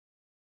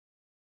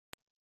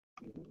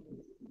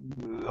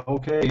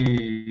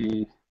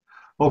Okay.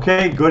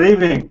 Okay, good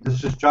evening.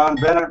 This is John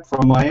Bennett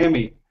from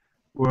Miami,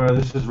 where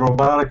this is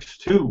Robotics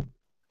 2,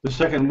 the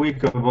second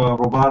week of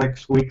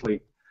Robotics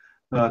Weekly.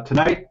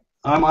 Tonight,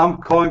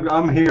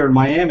 I'm here in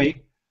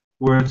Miami,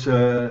 where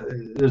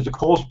there's a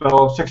cold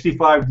spell,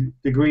 65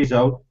 degrees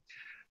out.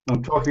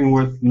 I'm talking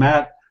with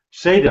Matt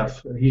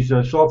Sadef. He's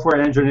a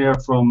software engineer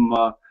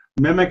from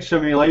Mimic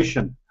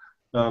Simulation.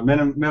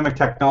 Mimic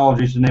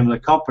Technology is the name of the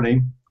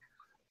company.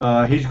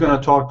 He's going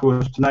to talk to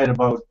us tonight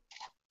about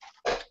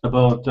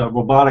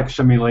robotic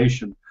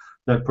simulation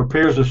that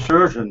prepares a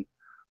surgeon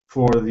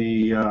for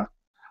the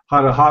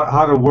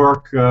how to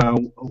work a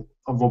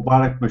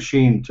robotic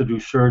machine to do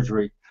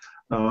surgery.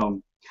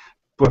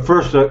 But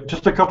first,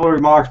 just a couple of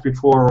remarks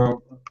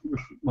before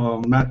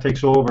Matt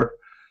takes over.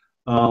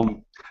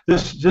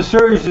 This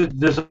series is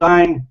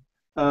designed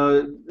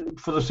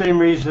for the same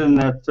reason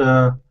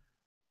that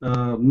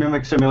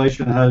Mimic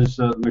Simulation has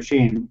the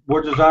machine.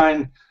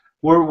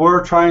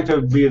 We're trying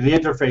to be the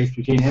interface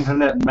between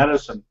internet and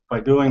medicine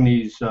by doing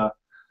these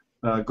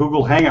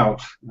Google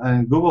Hangouts,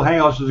 and Google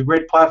Hangouts is a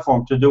great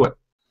platform to do it.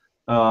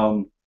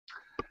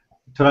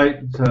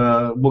 Tonight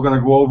we're going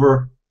to go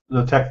over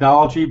the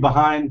technology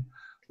behind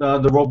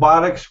the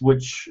robotics,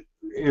 which,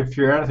 if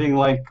you're anything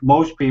like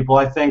most people,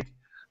 I think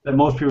that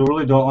most people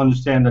really don't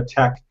understand the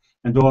tech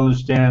and don't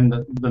understand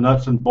the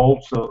nuts and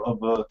bolts of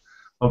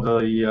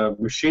the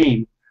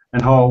machine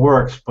and how it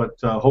works. But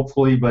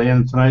hopefully by the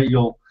end of tonight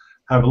you'll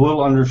have a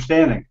little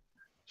understanding.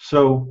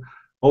 So,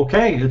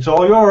 okay, it's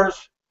all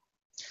yours.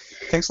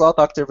 Thanks a lot,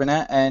 Dr.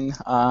 Bennett, and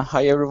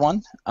hi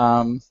everyone.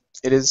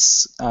 It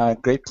is a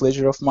great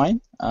pleasure of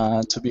mine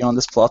to be on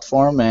this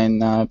platform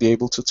and be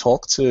able to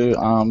talk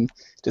to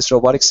this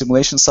robotic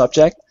simulation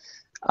subject.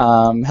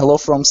 Hello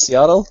from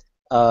Seattle.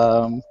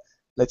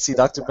 Let's see,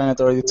 Dr.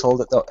 Bennett already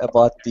told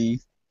about the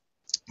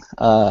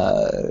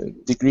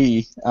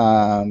degree,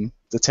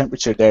 the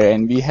temperature there,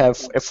 and we have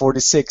a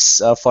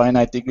 46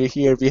 Fahrenheit degree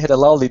here. We had a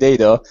lovely day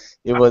though.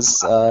 It was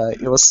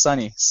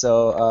sunny,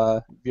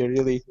 so we're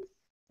really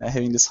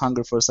having this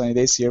hunger for sunny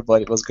days here,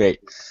 but it was great.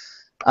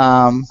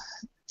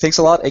 Thanks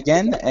a lot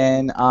again,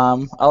 and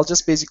I'll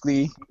just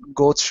basically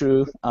go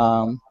through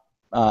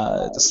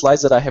the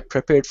slides that I have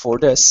prepared for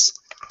this,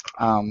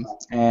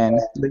 and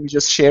let me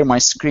just share my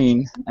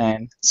screen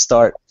and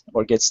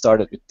get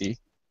started with the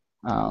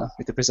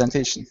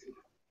presentation.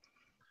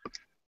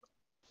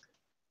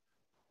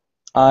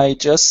 I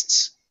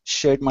just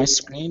shared my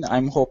screen.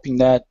 I'm hoping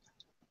that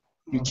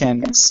you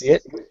can see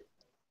it.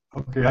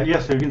 Okay,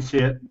 yes, you can see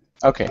it.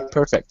 Okay,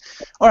 perfect.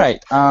 All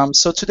right,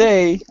 so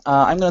today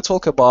I'm going to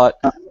talk about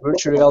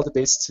virtual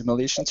reality-based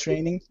simulation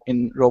training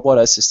in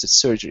robot-assisted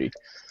surgery.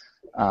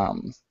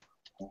 Let's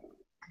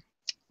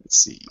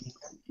see.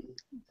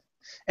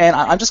 And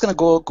I'm just going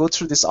to go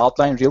through this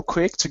outline real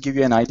quick to give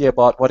you an idea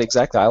about what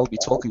exactly I'll be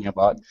talking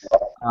about.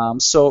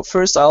 So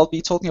first, I'll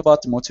be talking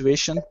about the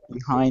motivation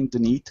behind the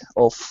need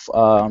of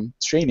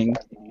training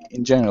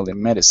in general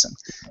in medicine.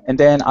 And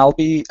then I'll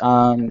be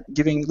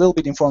giving a little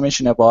bit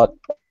information about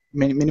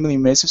minimally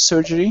invasive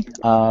surgery,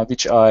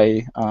 which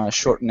I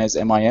shorten as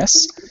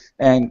MIS,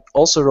 and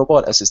also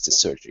robot-assisted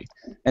surgery.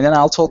 And then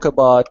I'll talk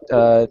about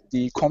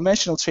the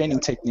conventional training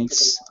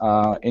techniques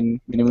in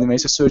minimally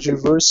invasive surgery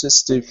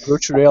versus the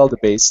virtual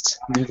reality-based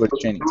liver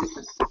training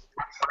technique.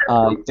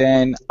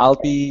 Then I'll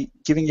be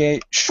giving a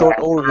short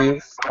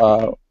overview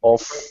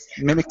of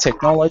Mimic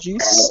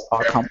Technologies,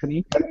 our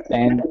company,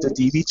 and the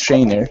DB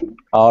Trainer,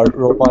 our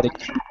robotic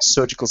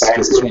surgical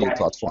skills training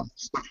platform.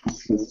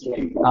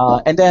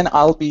 And then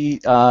I'll be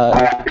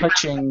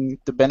touching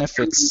the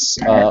benefits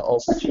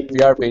of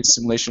VR-based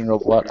simulation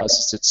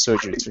robot-assisted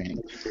surgery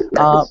training.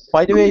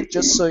 By the way,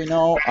 just so you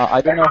know,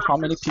 I don't know how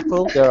many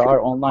people there are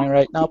online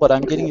right now, but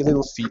I'm getting a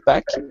little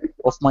feedback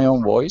of my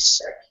own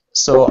voice.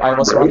 So I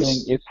was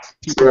wondering if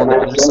people on the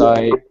other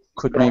side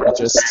could maybe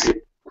just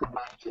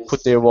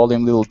put their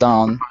volume a little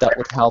down. That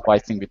would help, I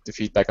think, with the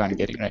feedback I'm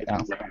getting right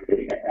now.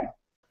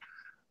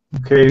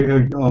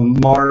 Okay,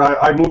 Mart,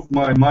 I moved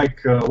my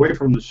mic away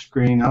from the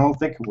screen. I don't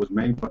think it was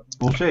me, but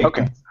we'll see.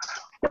 Okay.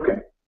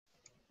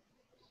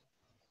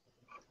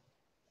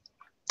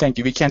 Thank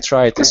you. We can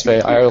try it this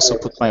way. I also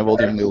put my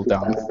volume a little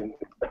down.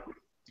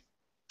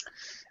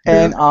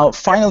 And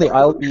finally,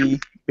 I'll be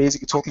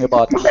basically talking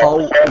about how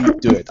we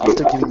do it.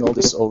 After giving all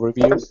this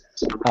overview,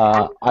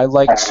 I'd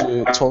like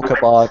to talk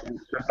about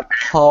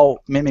how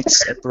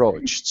Mimic's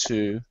approach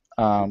to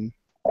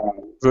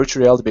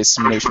virtual reality-based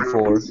simulation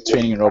for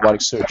training in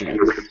robotic surgery,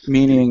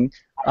 meaning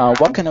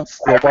what kind of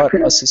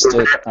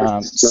robot-assisted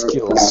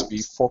skills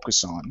we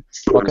focus on,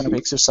 what kind of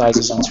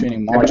exercises and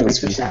training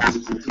modules we have,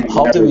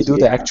 how do we do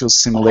the actual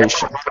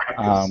simulation.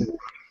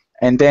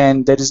 And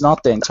then that is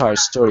not the entire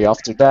story.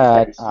 After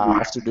that,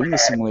 after doing the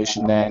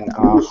simulation, then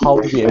how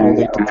do we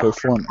evaluate the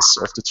performance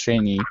of the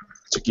trainee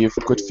to give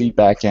good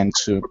feedback and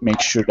to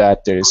make sure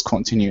that there is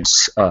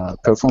continuous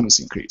performance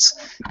increase.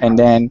 And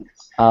then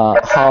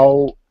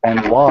how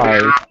and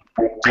why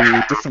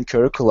the different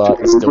curricula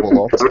is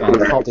developed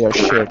and how they are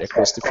shared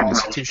across different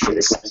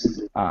institutions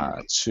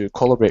to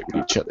collaborate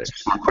with each other.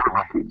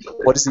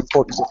 What is the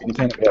importance of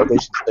independent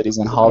validation studies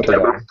and how they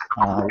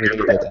are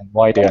related and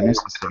why they are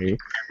necessary.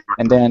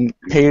 And then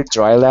paired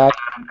dry lab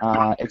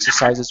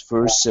exercises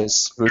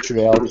versus virtual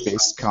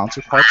reality-based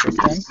counterparts of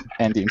them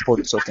and the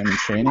importance of them in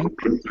training.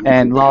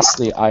 And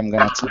lastly, I'm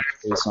going to touch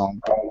base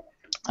on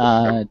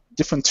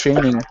different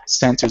training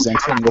centers and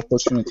training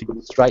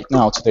opportunities right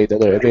now today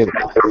that are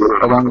available,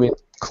 along with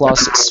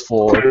classes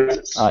for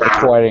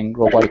acquiring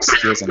robotic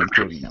skills and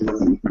improving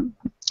them.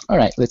 All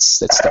right, let's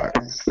start.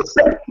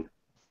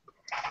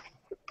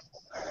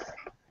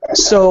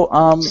 So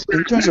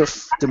in terms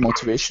of the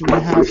motivation we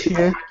have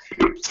here,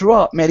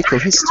 throughout medical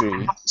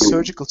history,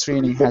 surgical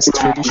training has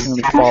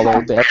traditionally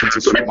followed the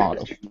apprenticeship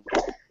model.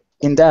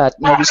 In that,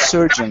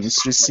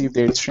 neurosurgeons receive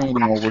their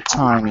training over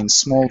time in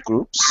small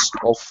groups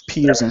of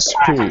peers and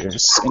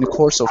superiors in the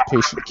course of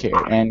patient care,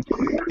 and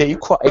they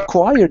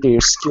acquire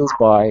their skills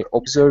by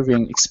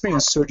observing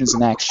experienced surgeons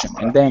in action,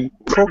 and then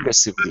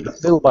progressively,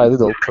 little by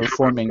little,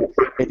 performing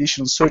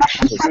additional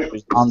surgical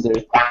procedures under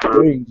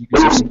varying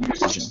degrees of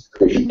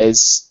supervision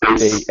as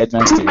they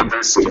advance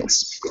their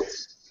skills.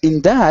 In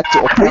that, the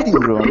operating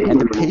room and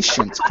the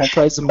patient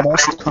comprise the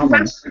most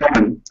common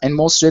and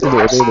most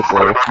readily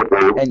available,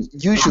 and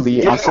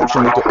usually,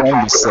 unfortunately, the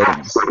only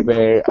setting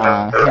where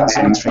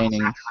hands-on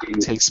training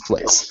takes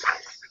place.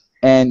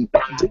 And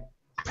the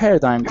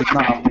paradigm did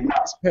not,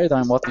 this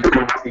paradigm, what we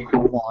call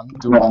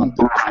do one,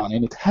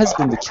 and it has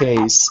been the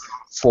case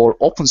for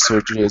open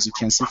surgery, as you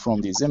can see from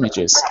these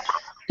images.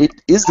 It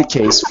is the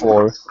case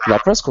for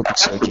laparoscopic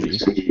surgery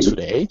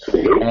today,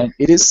 and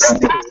it is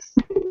still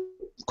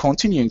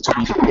continuing to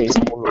be the case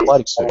for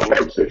robotic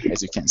surgery,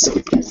 as you can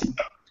see.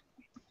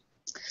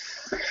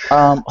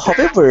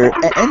 However,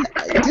 and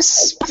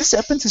this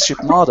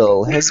apprenticeship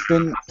model has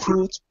been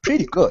proved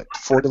pretty good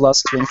for the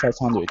last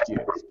 2,500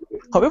 years.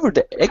 However,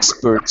 the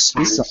experts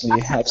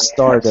recently have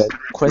started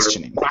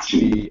questioning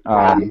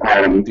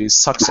the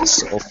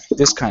success of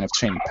this kind of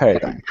training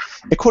paradigm.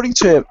 According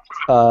to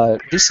a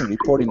recent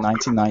report in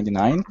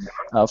 1999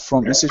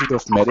 from Institute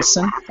of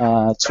Medicine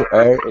to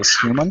Err as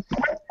Human,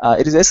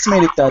 it is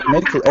estimated that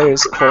medical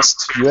errors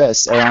cost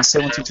US around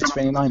 17 to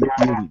 29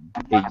 billion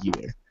a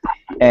year.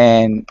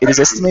 And it is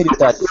estimated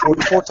that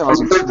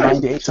 44,000 to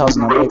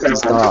 98,000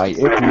 Americans die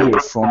every year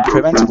from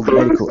preventable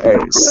medical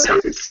errors.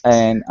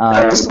 And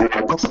this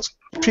looks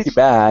pretty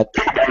bad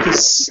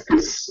because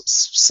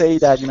say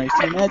that, if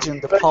you imagine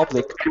the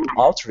public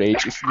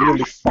outrage if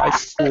nearly 5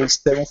 full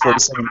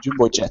 747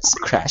 jumbo jets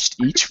crashed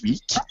each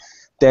week,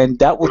 then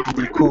that would be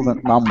the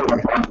equivalent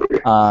number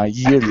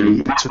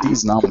yearly to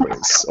these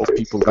numbers of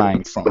people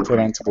dying from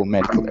preventable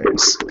medical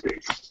errors.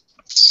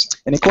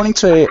 And according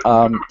to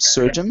a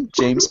surgeon,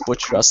 James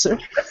Butch-Russer,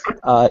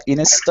 in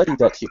a study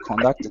that he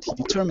conducted, he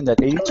determined that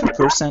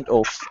 82%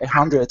 of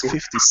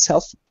 150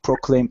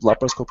 self-proclaimed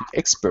laparoscopic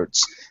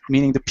experts,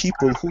 meaning the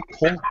people who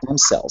called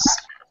themselves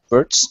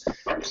experts,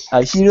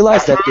 he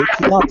realized that they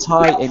could not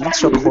tie an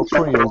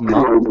intracorporeal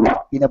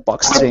knot in a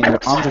box trainer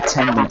under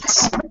 10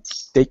 minutes.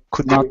 They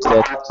could not do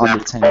that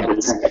under 10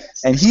 minutes.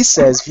 And he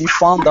says, we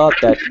found out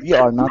that we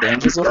are not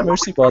angels of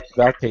mercy, but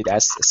well-paid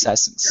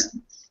assassins.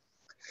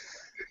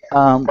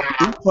 In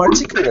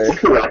particular,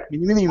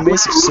 minimally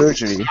invasive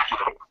surgery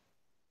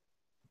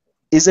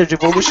is a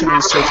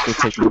revolutionary surgical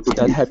technique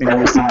that has been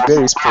used in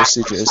various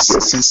procedures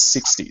since the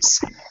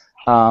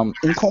 60s.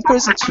 In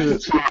comparison to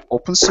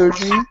open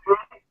surgery,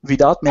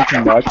 without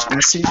making large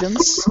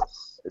incisions,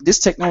 this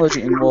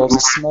technology involves a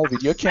small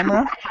video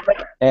camera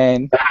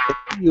and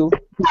a few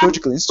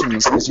surgical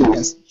instruments, as you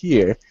can see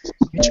here,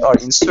 which are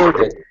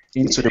inserted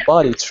into the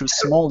body through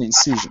small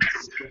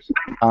incisions.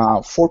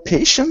 For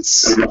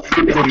patients, the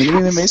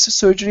minimally invasive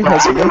surgery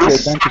has major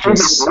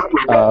advantages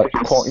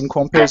in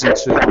comparison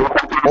to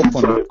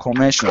open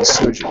conventional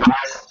surgery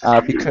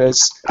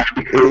because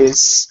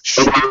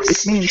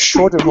it means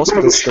shorter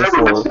hospital stay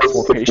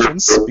for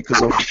patients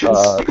because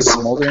of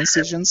smaller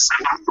incisions.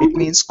 It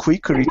means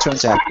quicker return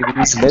to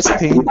activities, less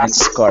pain and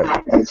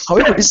scarring.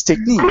 However, this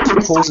technique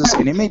poses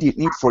an immediate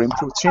need for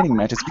improved training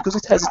methods because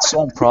it has its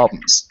own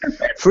problems.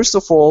 First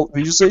of all,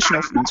 visualization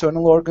of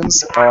internal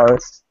organs are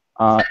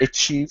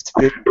achieved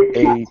with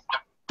a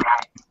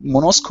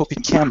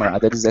monoscopic camera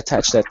that is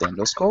attached at the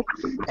endoscope,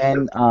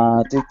 and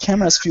the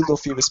camera's field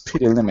of view is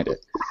pretty limited.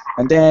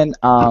 And then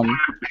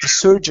the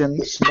surgeon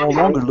no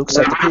longer looks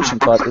at the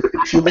patient, but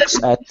he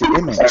looks at the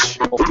image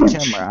of the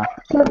camera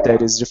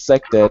that is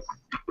reflected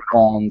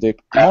on the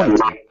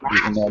monitor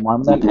in the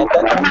environment, and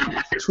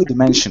that is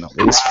two-dimensional,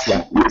 it is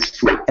flat.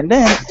 And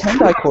then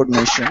hand-eye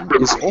coordination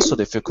is also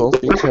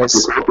difficult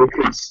because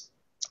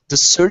the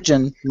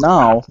surgeon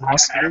now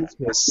must move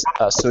his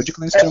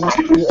surgical instruments.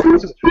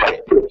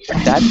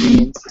 That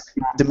means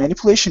the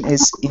manipulation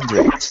is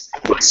indirect.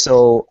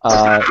 So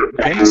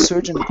when the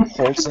surgeon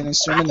holds an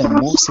instrument and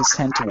moves his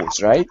hand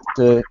towards right,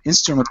 the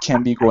instrument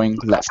can be going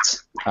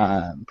left.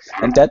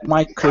 And that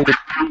might create a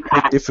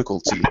big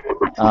difficulty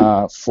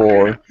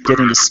for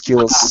getting the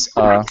skills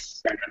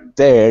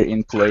there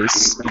in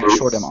place in a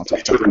short amount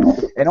of time.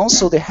 And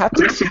also the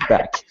haptic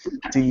feedback,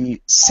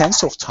 the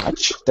sense of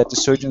touch that the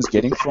surgeon is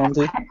getting from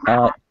the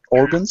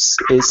organs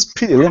is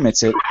pretty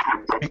limited,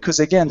 because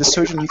again the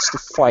surgeon needs to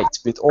fight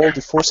with all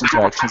the force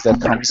interactions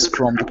that comes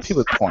from the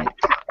pivot point,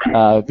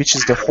 which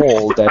is the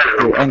hole that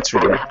you're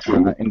entering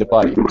in the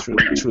body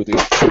through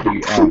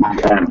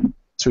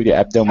the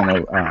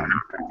abdominal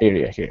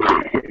area here.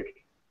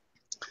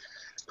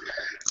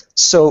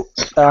 So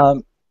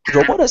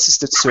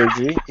robot-assisted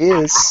surgery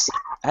is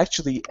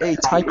actually a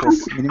type of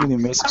minimally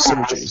invasive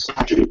surgery,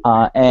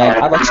 and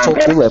I'd like to talk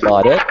a little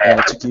about it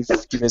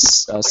to give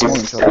us a small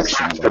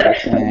introduction about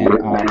it.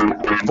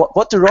 And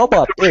what the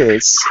robot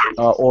is,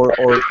 or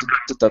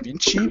the Da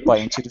Vinci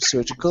biointuitive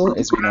surgical,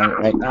 as we know it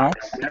right now,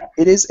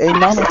 it is a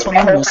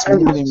non-autonomous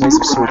minimally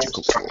invasive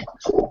surgical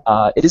tool.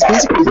 It is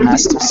basically a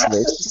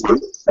master-slave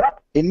system,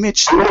 in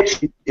which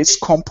it is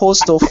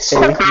composed of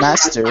a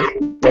master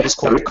that is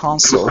called the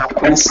console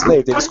and a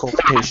slave that is called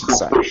the patient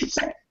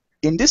side.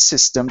 In this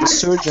system, the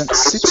surgeon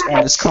sits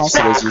on this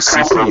console, as you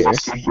see here,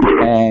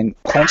 and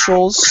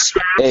controls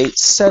a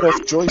set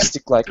of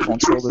joystick-like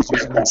controllers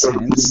using his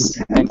hands,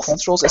 and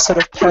controls a set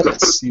of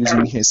pedals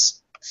using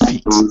his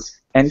feet.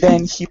 And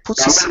then he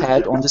puts his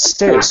head on the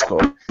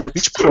stereoscope,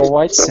 which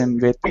provides him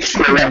with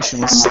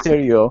three-dimensional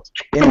stereo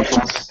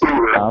imaging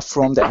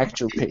from the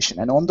actual patient.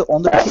 And on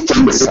the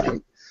patient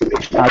side,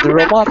 the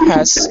robot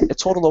has a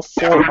total of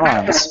 4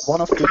 arms,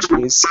 one of which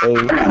is a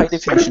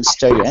high-definition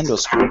stereo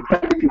endoscope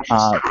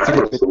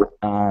fitted with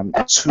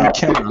 2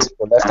 cameras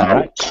for left and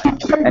right,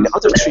 and the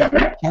other 3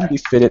 can be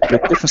fitted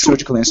with different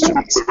surgical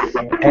instruments.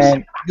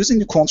 And using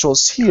the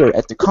controls here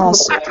at the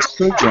console, the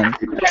surgeon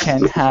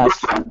can have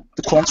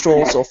the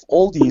controls of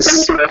all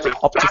these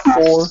up to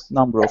 4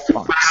 number of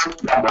arms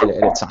at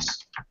a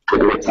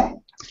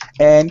time.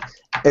 And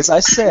as I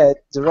said,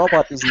 the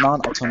robot is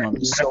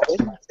non-autonomous. So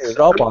when we say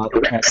robot,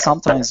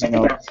 sometimes,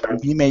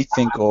 we may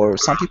think, or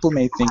some people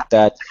may think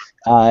that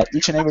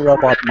each and every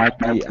robot might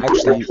be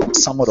actually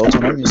somewhat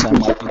autonomous and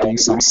might be doing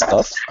some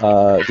stuff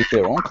with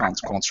their own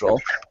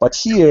control. But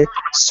here,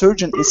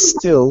 surgeon is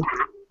still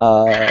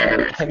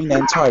having the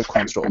entire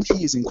control.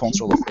 He is in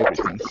control of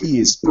everything. He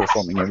is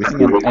performing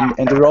everything,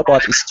 and the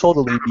robot is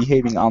totally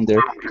behaving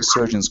under the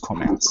surgeon's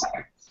commands.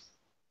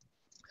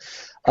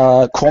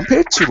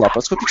 Compared to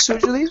laparoscopic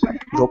surgery,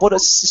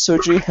 robot-assisted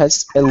surgery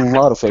has a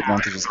lot of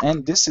advantages,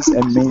 and this is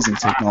amazing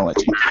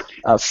technology.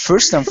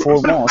 First and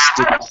foremost,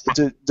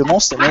 the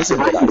most amazing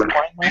that I find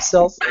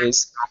myself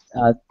is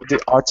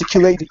the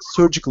articulated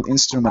surgical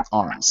instrument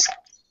arms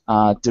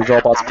the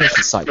robot's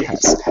patient side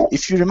has.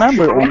 If you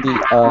remember on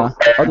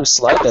the other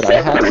slide that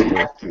I had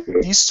here,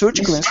 these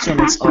surgical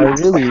instruments are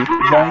really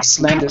long,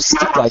 slender,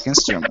 stick-like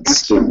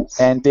instruments,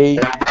 and they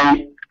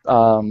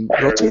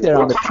rotate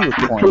around the pivot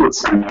point,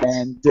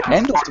 and the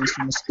end of the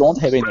instruments don't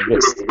have any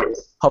wrist.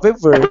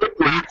 However,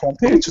 when you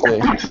compare it to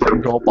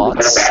the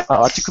robot's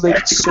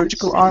articulated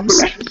surgical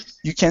arms,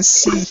 you can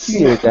see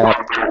here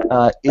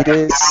that it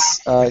is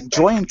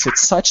jointed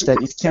such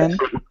that it can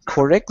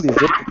correctly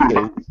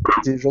replicate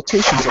the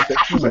rotations of a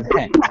human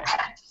hand.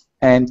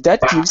 And that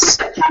gives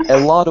a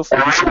lot of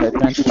additional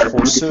advantage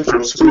for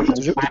surgeons to be able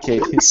to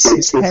replicate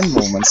his hand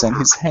movements and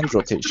his hand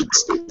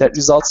rotations. That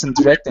results in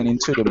direct and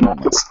intuitive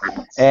movements.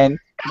 And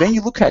when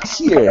you look at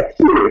here,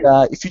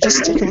 if you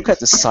just take a look at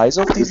the size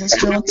of these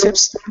instrument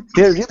tips,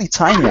 they're really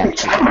tiny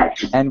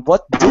actually. And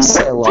what this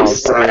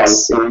allows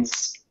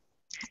is,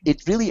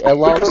 it really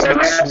allows you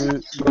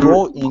to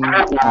go in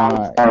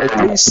a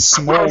very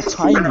small,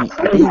 tiny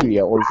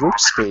area or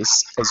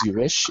workspace as you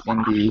wish in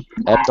the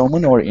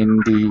abdomen or in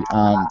the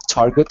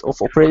target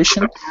of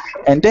operation.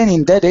 And then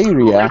in that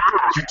area,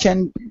 you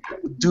can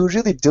do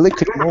really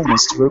delicate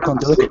movements to work on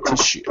delicate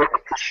tissue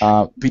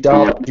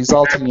without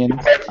resulting in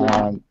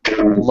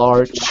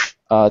large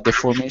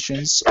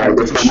deformations of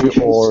the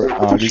tissue or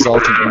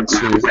resulting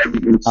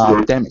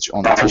into damage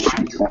on the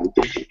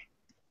tissue.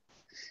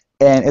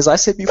 And as I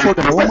said before,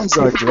 the movements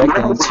are direct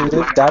and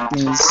intuitive. That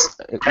means,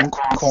 in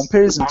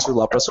comparison to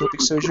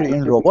laparoscopic surgery,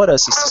 in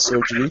robot-assisted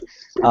surgery,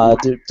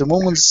 the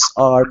movements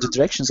are, the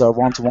directions are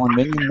one-to-one.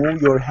 When you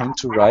move your hand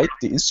to right,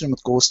 the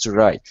instrument goes to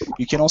right.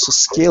 You can also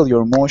scale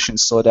your motion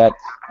so that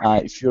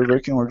if you're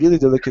working on really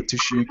delicate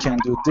tissue, you can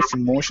do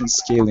different motion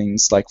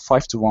scalings like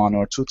 5-to-1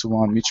 or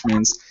 2-to-1, which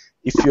means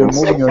if you're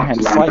moving your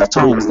hand 5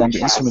 times, then the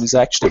instrument is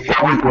actually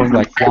only going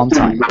like 1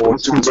 time or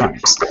 2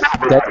 times.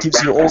 That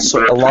gives you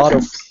also a lot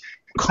of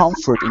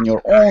comfort in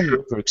your own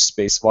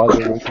workspace while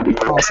you're working with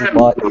console,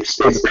 but on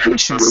the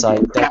patient side,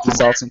 that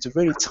results into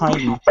very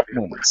tiny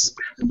movements.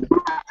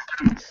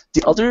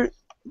 The other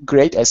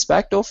great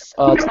aspect of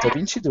the Da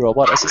Vinci, the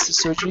robot-assisted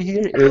surgery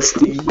here, is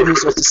the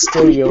use of the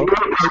stereo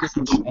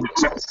high-definition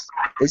endoscope.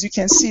 As you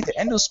can see, the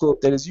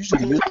endoscope that is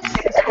usually used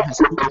has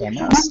 2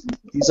 cameras.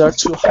 These are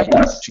 2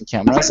 high-definition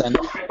cameras, and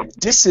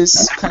this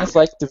is kind of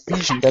like the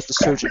vision that the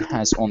surgeon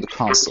has on the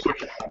console.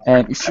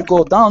 And if you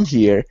go down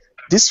here,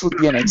 this would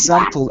be an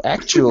example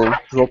actual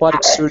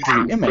robotic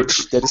surgery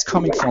image that is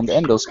coming from the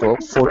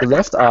endoscope for the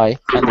left eye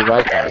and the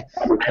right eye.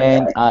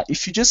 And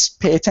if you just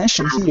pay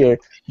attention here,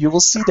 you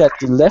will see that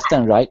the left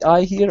and right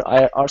eye here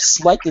are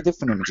slightly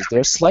different images. They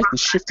are slightly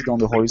shifted on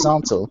the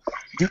horizontal,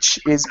 which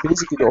is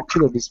basically the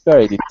ocular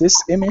disparity. This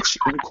image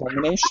in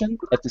combination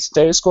at the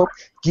stereoscope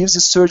gives the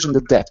surgeon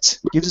the depth,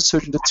 gives the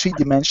surgeon the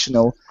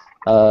three-dimensional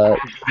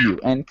view.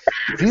 And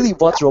really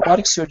what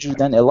robotic surgery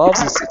then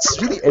allows is,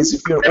 it's really as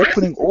if you're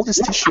opening all this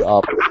tissue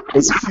up,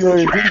 as if you're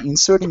really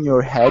inserting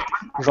your head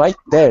right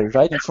there,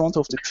 right in front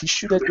of the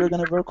tissue that you're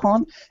going to work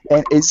on,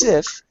 and as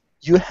if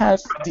you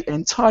have the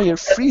entire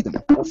freedom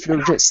of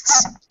your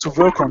wrists to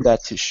work on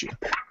that tissue.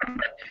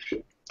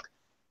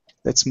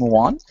 Let's move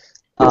on.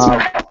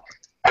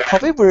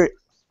 However,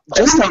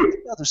 just like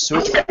any other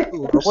surgery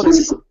tool, robotic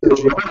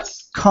surgery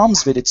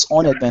comes with its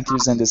own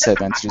advantages and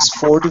disadvantages.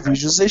 For the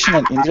visualization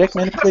and indirect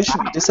manipulation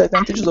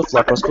disadvantages of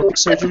laparoscopic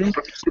surgery,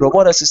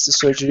 robot-assisted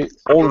surgery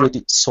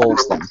already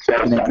solves them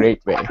in a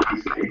great way.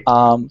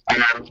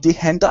 The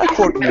hand-eye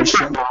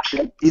coordination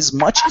is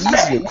much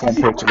easier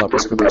compared to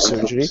laparoscopic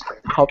surgery.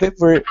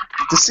 However,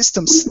 the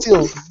system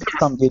still needs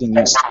some getting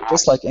used to,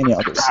 just like any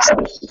other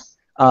system.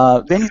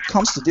 When it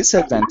comes to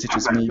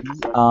disadvantages, maybe,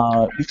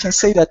 we can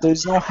say that there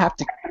is no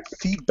haptic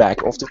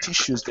feedback of the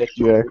tissues that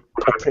you are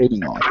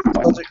operating on.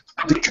 So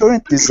the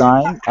current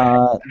design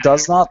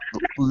does not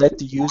let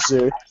the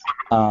user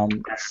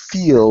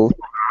feel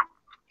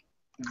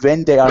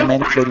when they are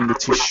manipulating the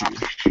tissue,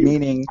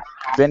 meaning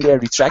when they are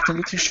retracting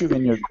the tissue,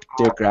 when they're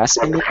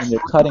grasping it, when they're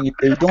cutting it,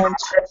 they don't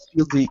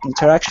feel the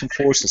interaction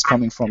forces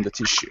coming from the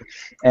tissue.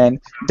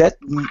 And that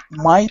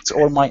might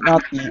or might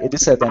not be a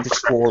disadvantage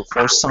for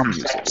some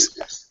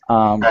users.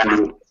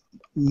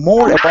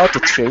 More about the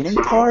training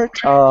part,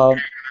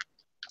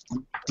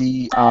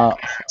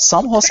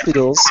 some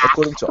hospitals,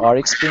 according to our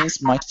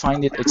experience, might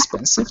find it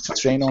expensive to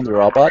train on the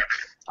robot,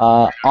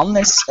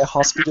 unless a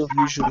hospital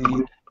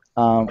usually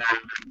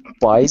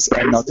buys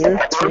another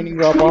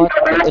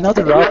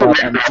robot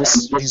and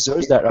just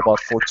reserves that robot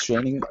for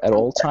training at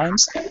all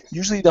times.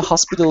 Usually the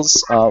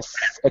hospitals,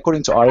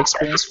 according to our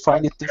experience,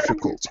 find it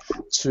difficult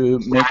to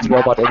make the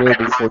robot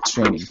available for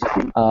training.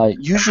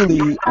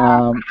 Usually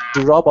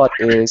the robot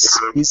is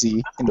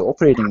busy in the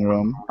operating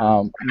room,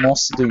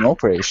 mostly doing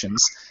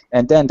operations,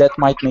 and then that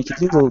might make it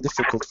a little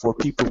difficult for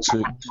people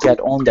to get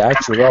on the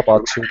actual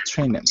robot to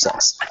train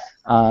themselves.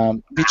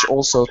 Which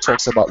also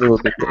talks about a little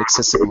bit the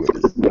accessibility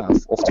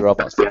of the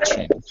robot for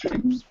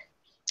training.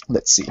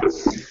 Let's see.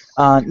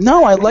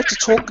 Now I'd like to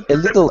talk a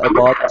little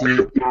about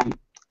the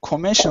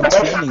conventional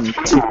training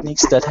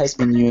techniques that has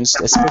been used,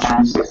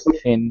 especially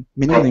in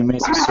minimally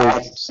invasive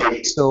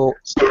surgery. So,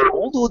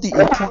 although the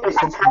importance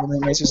of minimally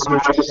invasive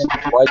surgery can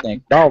be widely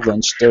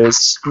acknowledged, there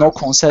is no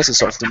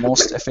consensus of the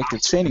most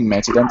effective training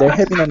method, and there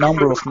have been a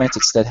number of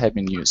methods that have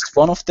been used.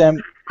 One of them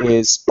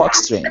is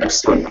box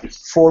trainers.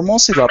 For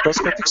mostly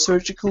laparoscopic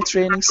surgical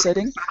training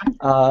setting,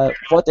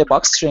 what a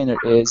box trainer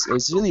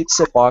is really it's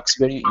a box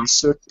where you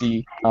insert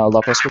the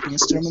laparoscopic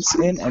instruments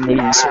in and where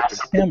you insert the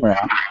camera,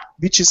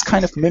 which is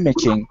kind of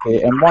mimicking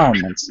the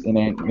environment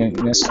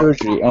in a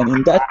surgery. And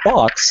in that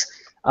box,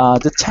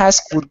 the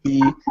task would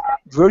be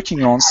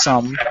working on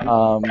some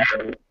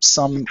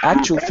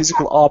actual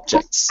physical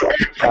objects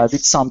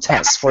with some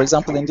tasks. For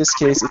example, in this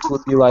case, it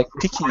would be like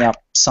picking up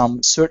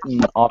some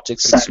certain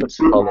objects in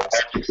certain colors,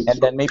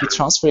 and then maybe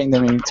transferring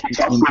them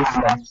between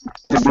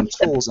different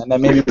tools, and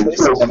then maybe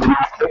placing them in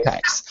different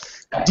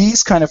packs.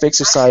 These kind of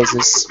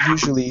exercises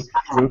usually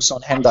works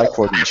on hand-eye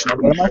coordination.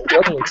 And there might be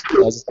other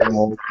exercises that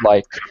involve,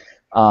 like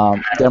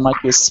there might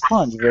be a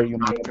sponge where you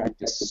might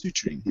practice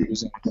suturing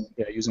using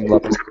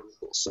laparoscopic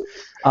tools.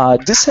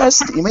 This has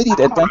the immediate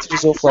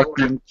advantages of like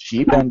being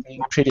cheap and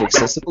being pretty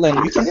accessible,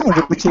 and you can even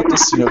replicate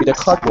this, with a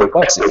cardboard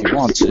box if you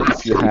want to,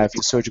 if you have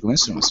the surgical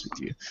instruments with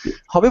you.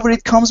 However,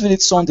 it comes with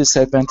its own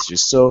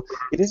disadvantages. So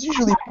it is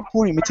usually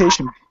poor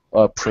imitation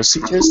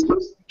procedures.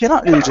 You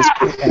cannot really just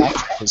put an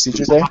actual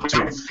procedure there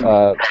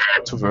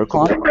to work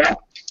on.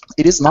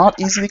 It is not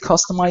easily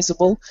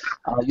customizable.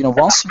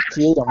 Once you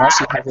create and once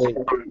you have a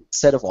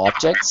set of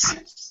objects,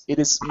 it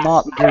is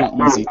not very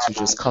easy to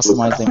just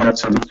customize them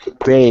into the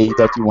way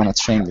that you want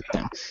to train with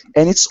them.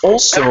 And it's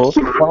also,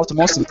 one of the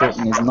most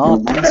important, is not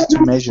easy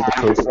to measure the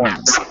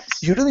performance.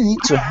 You really need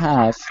to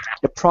have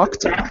a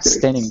proctor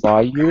standing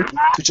by you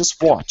to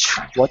just watch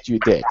what you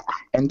did.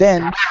 And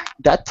then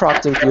that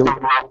proctor will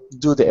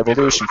do the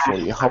evaluation for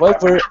you.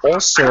 However,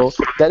 also,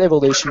 that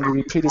evaluation will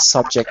be pretty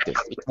subjective.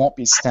 It won't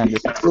be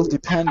standard. It will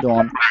depend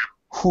on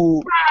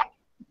who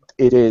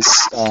it is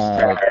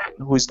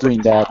who is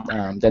doing that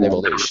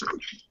evaluation.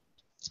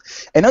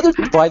 Another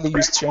widely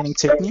used training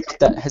technique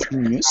that has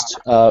been used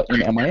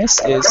in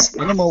MIS is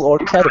animal or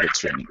cadaver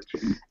training.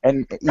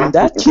 And in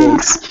that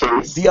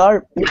case, we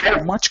are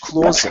much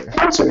closer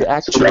to the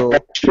actual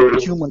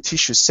human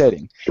tissue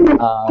setting.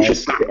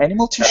 The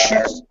animal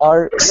tissues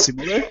are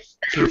similar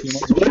to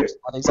human tissues,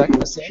 not exactly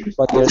the same,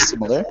 but they're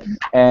similar.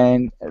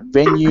 And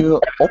when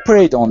you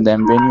operate on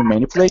them, when you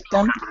manipulate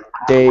them,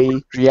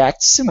 they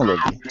react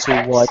similarly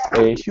to what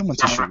a human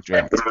tissue would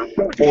react.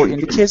 Or in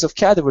the case of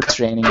cadaver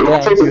training,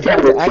 then you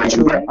have the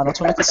actual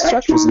anatomical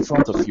structures in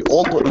front of you.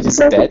 Although it is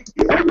dead,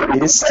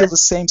 it is still the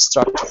same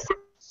structure.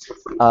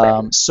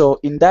 So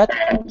in that,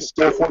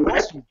 for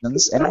those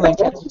reasons, animal and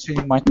cadaver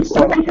training might be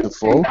quite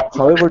beautiful.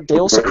 However, they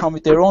also come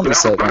with their own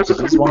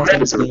disadvantages. One of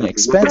them is being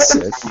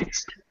expensive.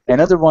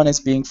 Another one is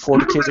being, for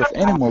the case of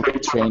animal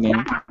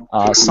training,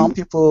 some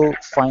people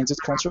find it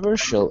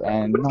controversial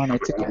and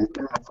non-ethical.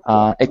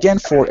 Again,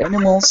 for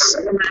animals,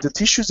 the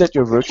tissues that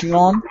you're working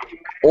on,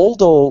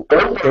 although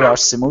they are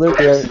similar,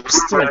 they are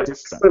still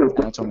different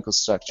anatomical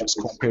structures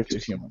compared to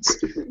humans.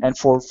 And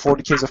for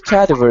the case of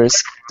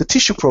cadavers, the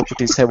tissue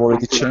properties have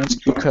already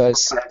changed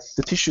because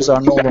the tissues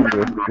are no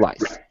longer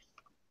live.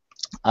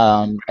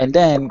 And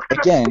then,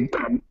 again,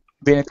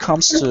 when it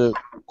comes to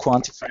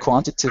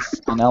quantitative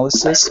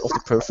analysis of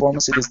the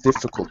performance, it is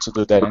difficult to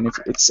do that, and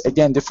it's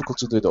again difficult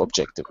to do it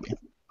objectively.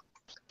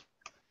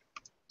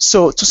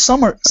 So to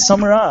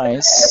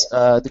summarize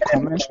the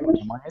conventional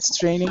MIS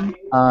training,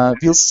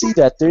 we'll see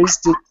that there is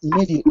the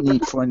immediate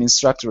need for an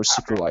instructor or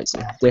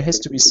supervisor. There has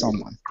to be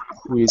someone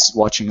who is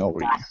watching over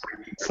you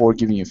for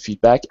giving you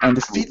feedback, and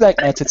the feedback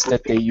methods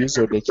that they use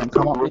or they can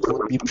come up with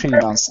will be pretty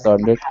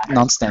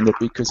non-standard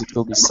because it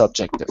will be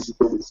subjective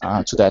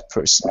to that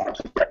person.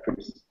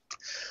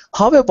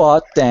 How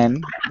about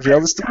then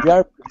realistic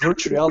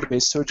virtual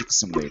reality-based surgical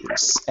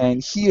simulators?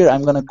 And here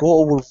I'm going to go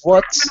over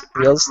what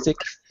realistic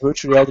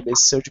virtual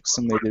reality-based surgical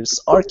simulators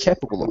are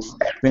capable of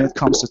when it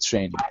comes to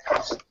training.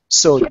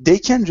 So they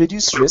can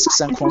reduce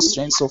risks and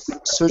constraints of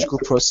surgical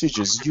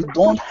procedures. You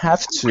don't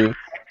have to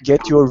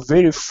get your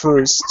very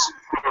first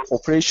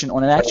operation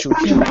on an actual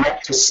human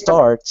to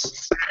start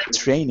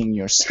training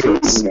your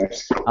skills.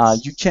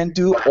 You can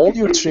do all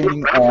your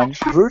training on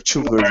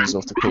virtual versions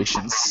of the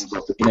patients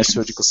in a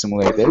surgical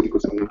simulator,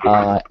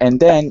 and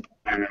then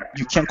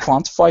you can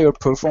quantify your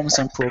performance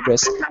and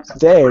progress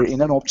there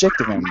in an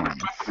objective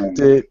environment.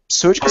 The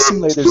surgical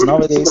simulators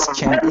nowadays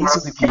can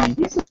easily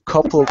be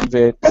coupled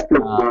with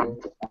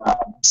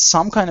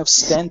some kind of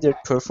standard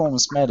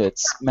performance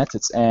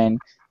methods, and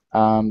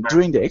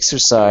during the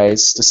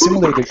exercise, the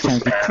simulator can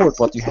record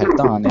what you have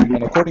done,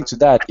 and according to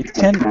that, it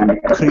can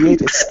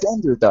create a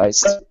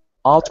standardized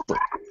output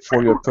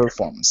for your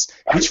performance,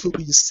 which will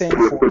be the same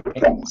for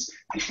anyone.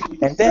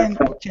 And then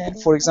you can,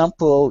 for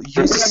example,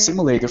 use a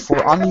simulator for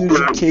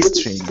unusual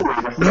case training,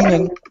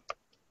 meaning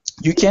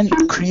you can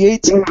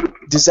create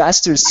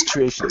disaster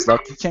situations.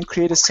 Like you can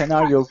create a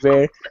scenario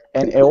where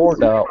an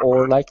aorta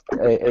or like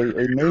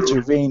a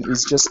major vein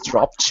is just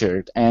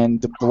ruptured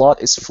and the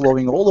blood is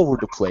flowing all over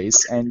the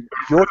place, and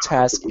your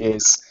task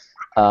is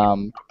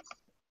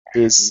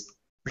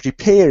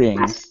repairing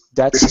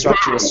that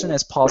structure as soon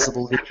as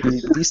possible with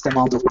the least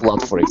amount of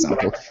blood, for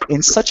example.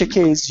 In such a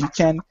case, you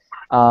can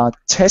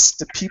test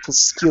the people's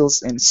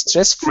skills in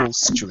stressful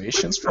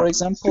situations, for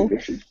example,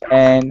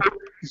 and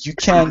you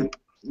can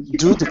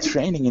do the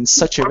training in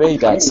such a way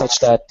that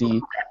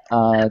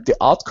the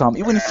outcome,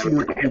 even if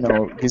you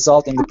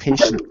result in the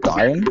patient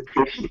dying,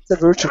 it's a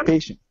virtual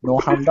patient, no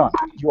harm done.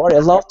 You are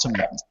allowed to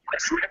make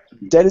mistakes.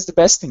 That is the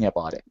best thing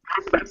about it.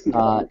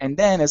 And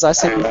then, as I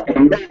said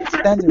before,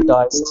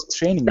 standardized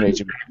training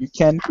regimen. You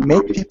can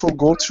make people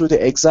go through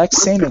the exact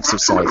same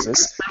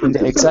exercises in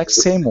the exact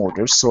same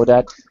order, so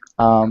that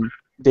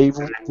they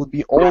will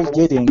be all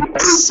getting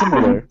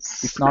similar,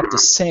 if not the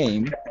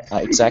same,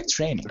 exact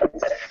training.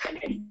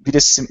 With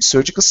a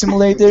surgical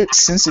simulator,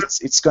 since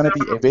it's going to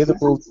be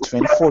available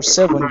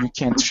 24/7, you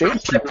can train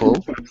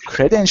people,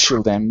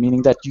 credential them,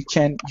 meaning that you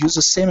can use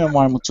the same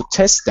environment to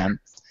test them,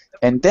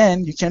 and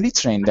then you can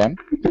retrain them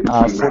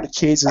for the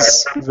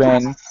cases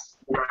when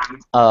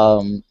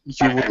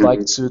you would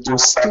like to do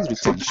skill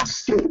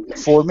retention.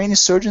 For many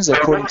surgeons,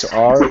 according to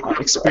our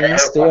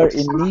experience, they are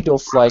in need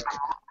of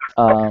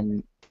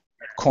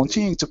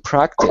continuing to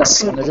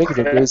practice on a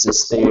regular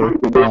basis their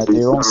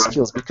own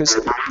skills, because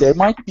there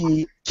might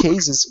be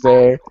cases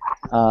where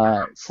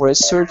for a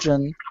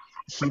surgeon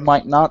he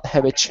might not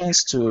have a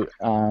chance to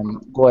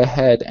go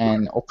ahead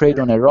and operate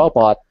on a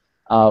robot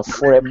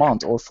for a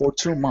month or for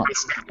 2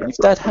 months. And if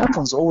that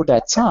happens over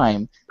that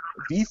time,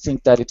 we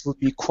think that it would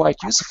be quite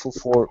useful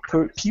for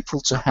people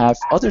to have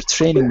other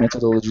training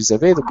methodologies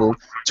available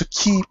to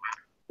keep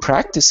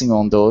practicing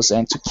on those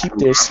and to keep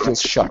their skills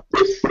sharp.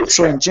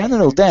 So in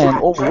general then,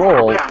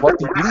 overall,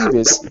 what we believe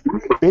is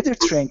better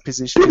trained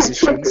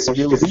physicians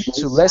will lead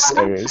to less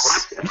errors,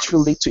 which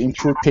will lead to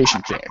improved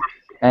patient care.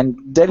 And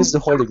that is the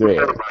holy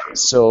grail.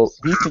 So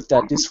we think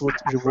that this would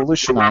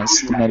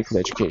revolutionize the medical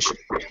education.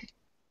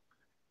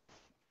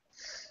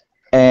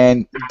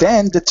 And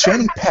then the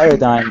training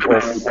paradigm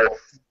of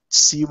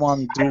see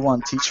one, do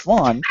one, teach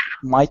one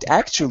might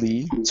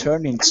actually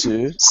turn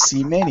into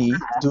see many,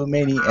 do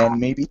many, and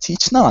maybe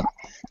teach none.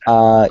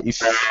 If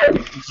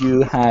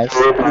you have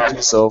good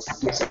use of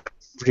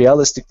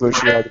realistic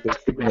virtual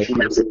reality-based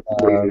simulators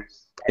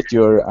at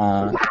your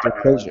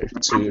pleasure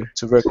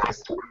to work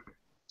with.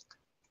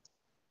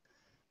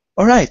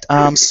 All right,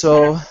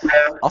 so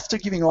after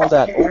giving all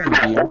that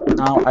overview,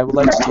 now I would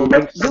like to talk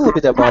a little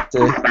bit about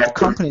the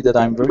company that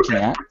I'm working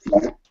at.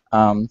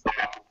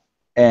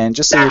 And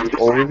just a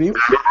little overview.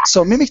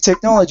 So Mimic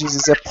Technologies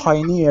is a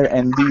pioneer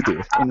and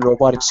leader in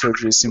robotic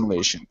surgery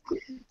simulation.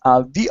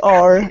 We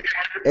are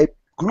a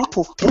group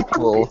of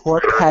people who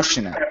are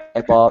passionate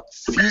about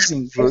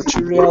fusing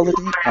virtual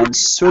reality and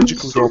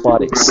surgical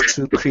robotics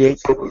to create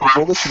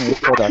revolutionary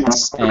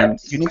products and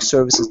unique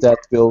services that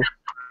will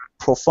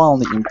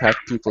profoundly impact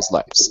people's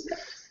lives.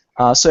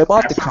 So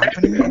about the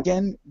company,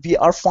 again, we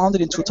are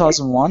founded in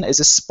 2001 as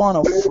a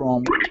spin-off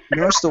from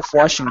University of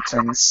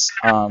Washington's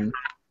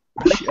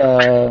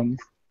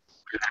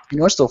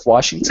University of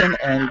Washington,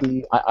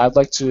 and I'd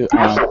like to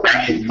remember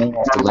the name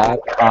of the lab.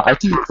 I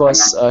think it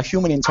was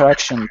Human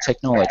Interaction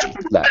Technology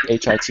Lab,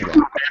 HIT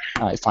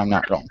Lab, if I'm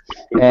not wrong.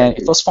 And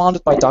it was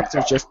founded by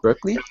Dr. Jeff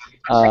Berkeley,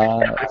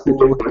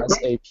 who has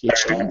a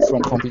PhD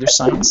from computer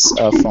science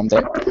from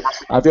there.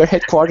 We are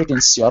headquartered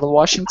in Seattle,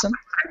 Washington.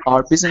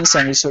 Our business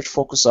and research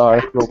focus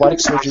are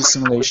robotic surgery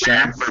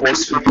simulation,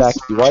 force feedback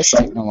device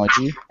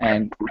technology,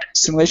 and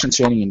simulation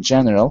training in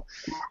general.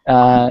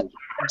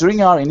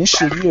 During our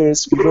initial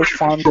years, we were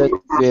funded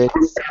with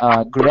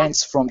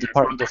grants from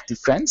Department of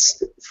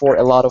Defense for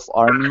a lot of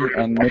Army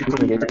and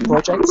medical-related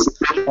projects.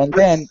 And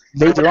then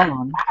later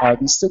on,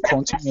 we still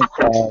continued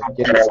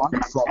getting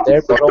funded from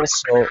there, but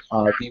also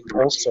we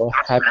also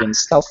have been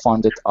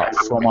self-funded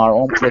from our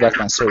own product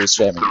and service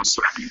revenues.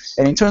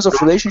 And in terms of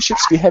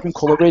relationships, we have been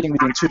collaborating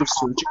with Intuitive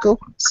Surgical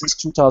since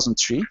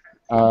 2003.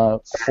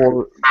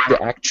 For the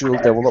actual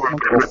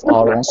development of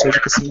our own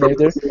surgical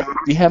simulator.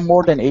 We have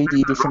more than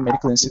 80 different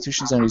medical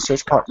institutions and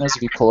research partners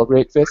we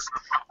collaborate with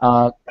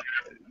our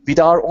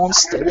own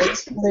Stellar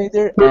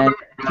simulator and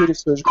Intuitive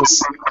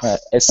Surgical's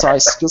SI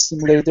skill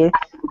simulator,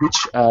 which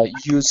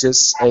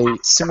uses a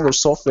similar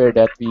software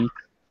that we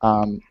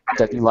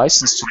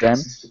license to them.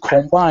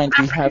 Combined,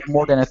 we have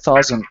more than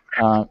 1,000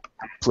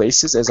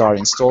 places as our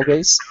install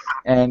base,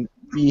 and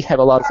we have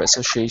a lot of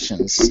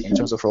associations in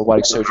terms of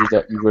robotic surgery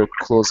that we work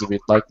closely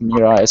with, like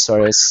MIRA,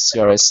 SRS,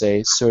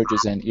 CRSA,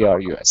 Surges, and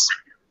ERUS,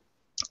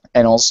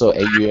 and also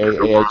AUA,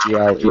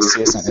 AIGL,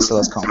 ACS, and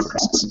SLS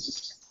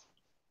conferences.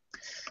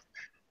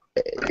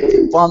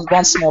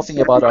 One small thing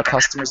about our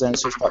customers and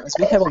research partners,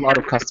 we have a lot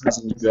of customers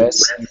in the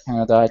US, in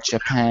Canada,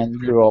 Japan,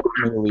 Europe,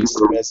 Middle East,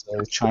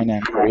 Brazil, China,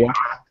 and Korea.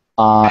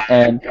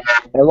 And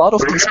a lot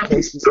of these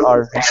places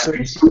are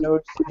research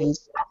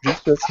universities,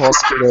 research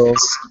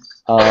hospitals,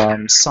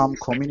 some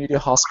community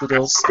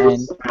hospitals,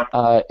 and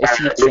a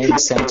few training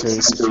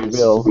centers, if you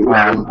will,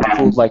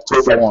 who would like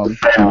to form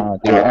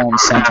their own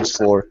centers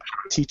for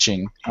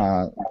teaching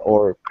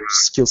or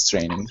skills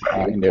training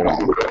in their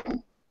own.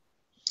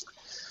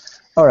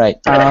 All right,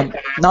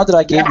 now that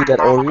I gave you that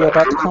overview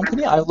about the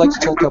company, I would like to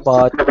talk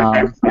about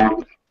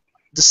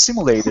the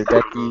simulator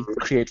that we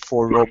create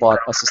for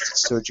robot-assisted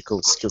surgical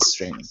skills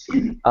training.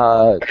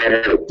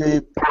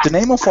 The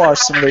name of our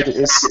simulator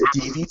is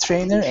DV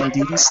Trainer, and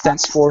DV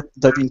stands for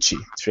Da Vinci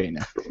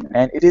Trainer.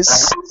 And it is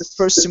the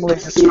first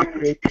simulator to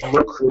create the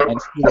look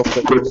and feel of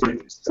Da Vinci.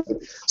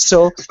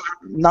 So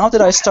now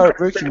that I start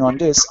working on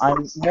this,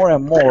 I'm more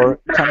and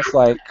more kind of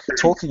like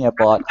talking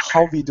about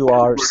how we do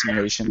our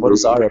simulation, what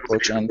is our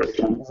approach, and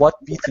what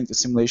we think the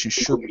simulation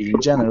should be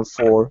in general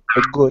for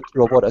a good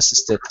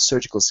robot-assisted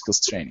surgical skills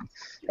training.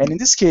 And in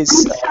this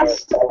case,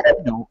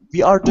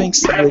 we are doing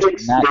simulation,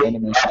 not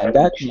animation, and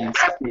that means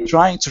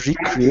trying to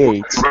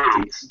recreate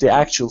the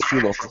actual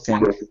feel of the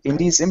thing. In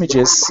these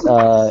images,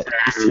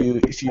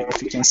 if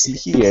you can see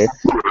here,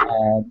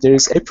 there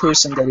is a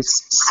person that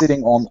is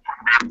sitting on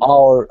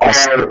our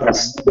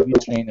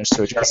DV Trainer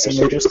surgical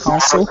simulators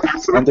console,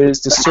 and there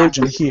is the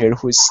surgeon here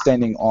who is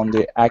standing on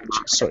the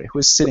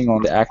sitting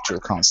on the actual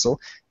console.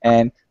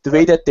 And the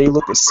way that they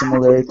look is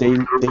similar. They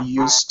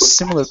use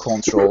similar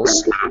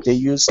controls. They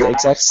use the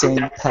exact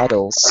same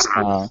pedals.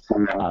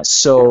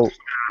 So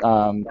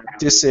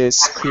this is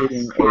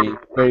creating a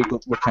very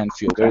good look and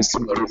feel, very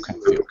similar look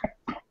and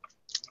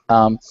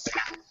feel.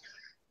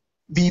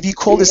 We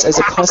call this as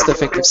a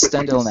cost-effective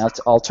standalone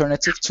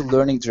alternative to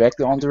learning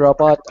directly on the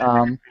robot.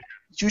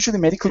 Usually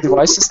medical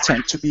devices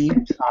tend to be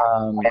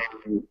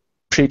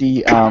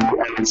pretty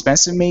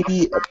expensive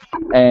maybe,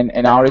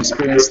 and our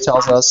experience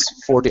tells us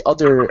for the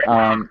other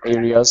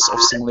areas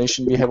of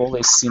simulation, we have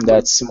always seen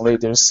that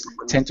simulators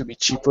tend to be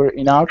cheaper.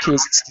 In our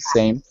case, it's the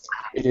same.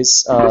 It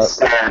is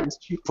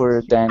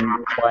cheaper than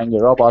buying a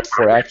robot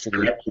for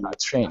actually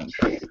training.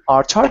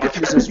 Our target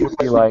users would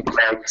be like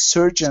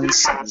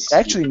surgeons,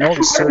 actually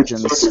novice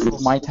surgeons who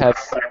might have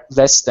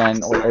less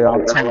than or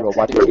around 10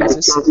 robotic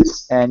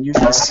cases, and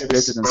usually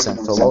residents and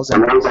fellows.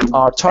 And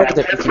our target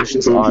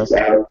applications are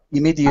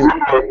immediate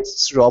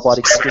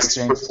robotic skills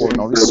training for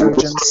novice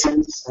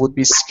surgeons, would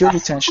be skill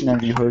retention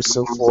and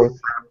rehearsal for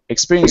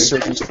experienced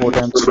surgeons for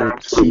them to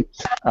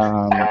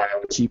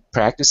keep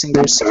practicing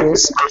their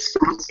skills.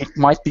 It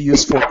might be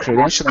used for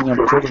credentialing and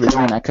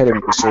privileging and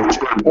academic research.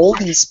 All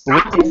these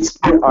bullet points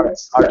here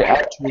are the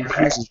actual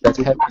uses that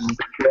have been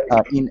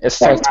in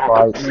effect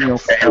by many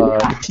of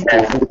the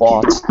people who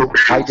bought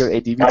either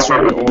a DV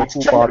trainer or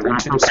who bought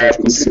into the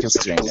surgical skills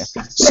trainer.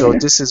 So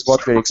this is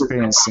what we're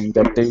experiencing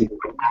that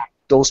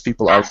those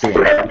people are doing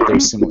with their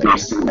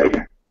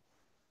simulator.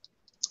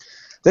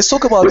 Let's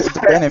talk about the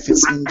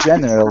benefits in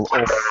general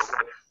of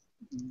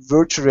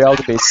virtual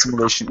reality-based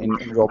simulation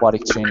in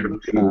robotic training.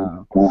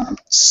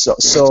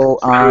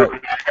 I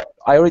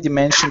already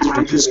mentioned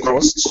reduced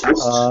costs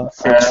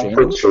for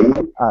training.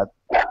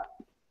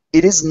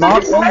 It is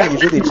not only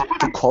really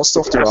the cost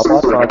of the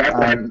robot,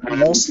 but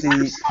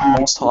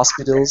most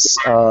hospitals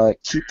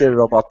keep their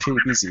robot pretty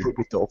busy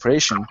with the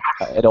operation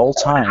at all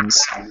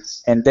times.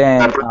 And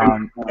then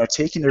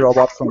taking the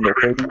robot from the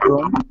operating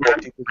room for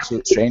people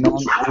to train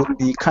on would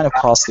be kind of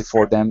costly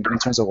for them in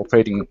terms of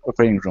operating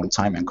room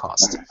time and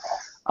cost.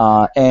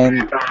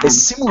 And a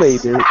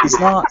simulator is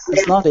not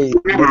a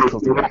medical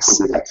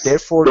device.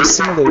 Therefore, the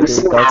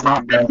simulator does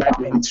not need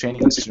any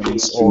training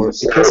instruments, or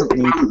it doesn't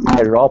need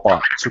a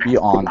robot to be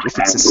on if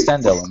it's a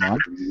standalone one.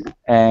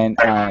 And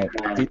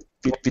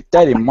with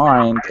that in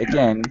mind,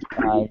 again,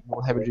 you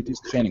will have a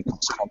reduced training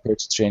cost compared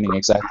to training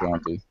exactly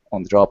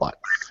on the robot.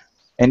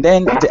 And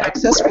then the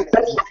accessibility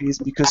increase,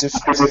 because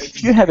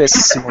if you have a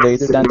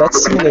simulator, then that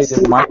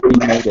simulator might be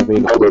made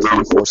available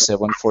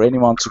 24/7 for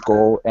anyone to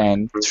go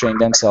and train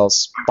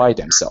themselves by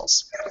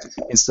themselves,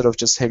 instead of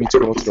just having to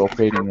go to the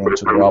operating room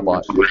to the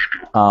robot.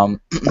 And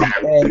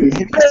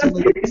having a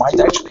simulator might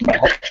actually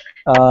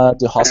help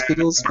the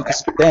hospitals,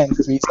 because it then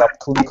frees up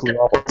clinical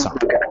robot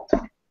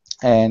time.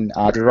 And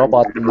the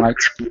robot might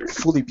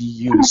fully be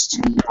used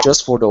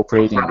just for the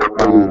operating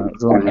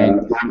room,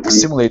 and the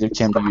simulator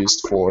can be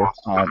used for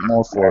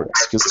more for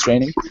skills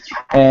training.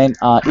 And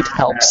it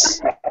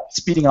helps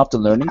speeding up the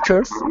learning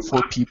curve for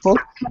people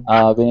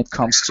when it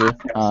comes to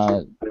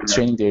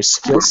training their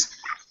skills.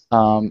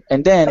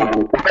 And then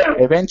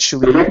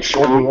eventually,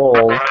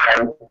 overall,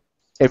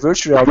 a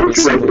virtual reality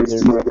simulator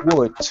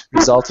would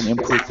result in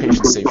improved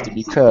patient safety,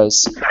 because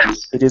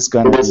it is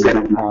going to be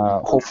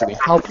hopefully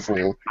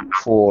helpful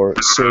for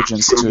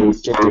surgeons to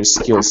get their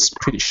skills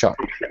pretty sharp.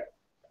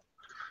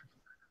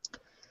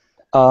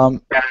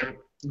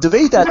 The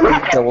way that we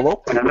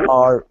develop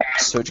our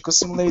surgical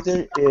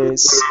simulator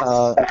is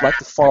like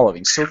the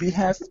following. So we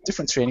have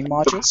different training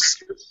modules,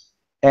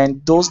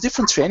 and those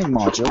different training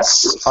modules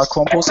are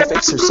composed of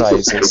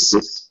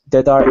exercises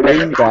that are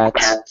aimed at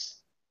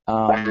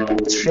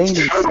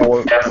training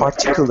for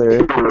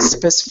particular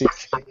specific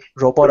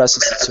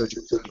robot-assisted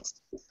surgical skills.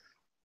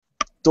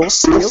 Those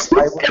skills,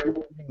 I will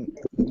be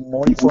giving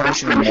more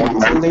information in more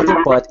detail later,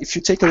 but if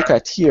you take a look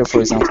at here, for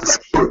example, the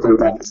skill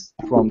document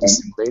from the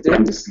simulator,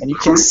 and you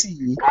can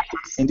see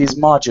in this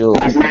module,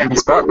 in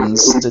these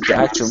buttons, the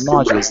actual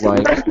modules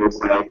like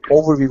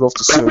overview of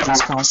the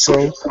surgeon's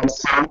console,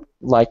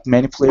 like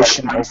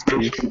manipulation of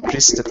the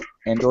wristed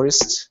and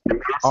wrist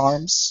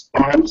arms,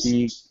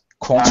 the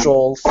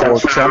control for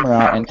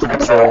camera and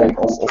control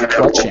of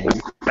clutching,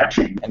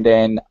 and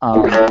then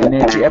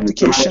energy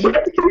application.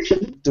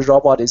 The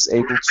robot is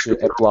able to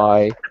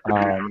apply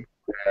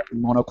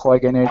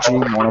monocoic energy,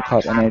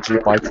 monopod energy,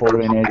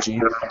 bipolar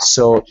energy.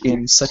 So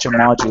in such a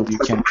module, you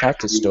can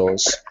practice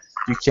those.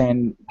 You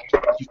can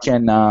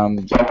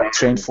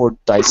train for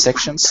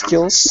dissection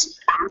skills.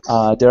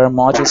 There are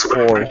modules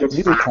for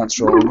needle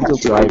control, needle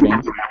driving,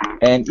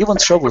 and even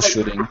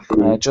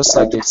troubleshooting, just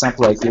like the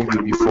example I gave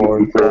you before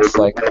of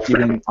like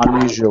given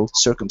unusual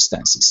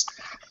circumstances.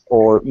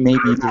 Or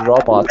maybe the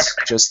robot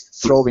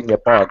just throwing a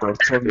bug or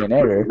throwing an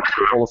error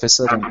all of a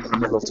sudden in the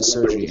middle of the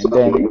surgery. And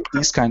then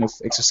these kind of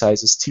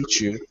exercises teach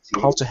you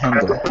how to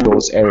handle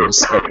those errors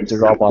that the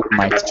robot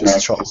might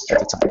just throw at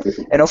the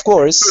time. And of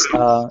course,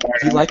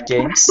 we like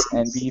games,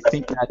 and we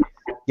think that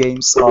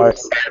games are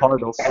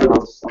part of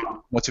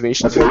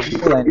motivation for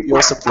people, and we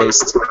also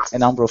placed a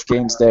number of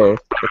games there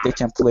that they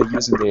can play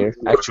using their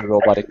actual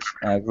robotic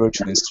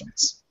virtual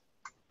instruments.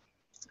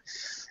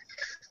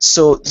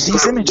 So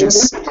these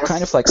images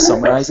kind of like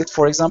summarize it.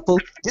 For example,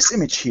 this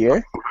image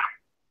here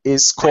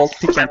is called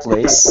Pick and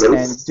Place,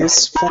 and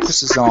this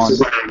focuses on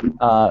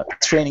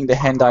training the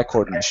hand-eye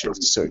coordination of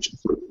the surgeon.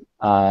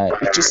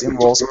 It just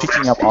involves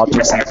picking up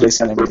objects and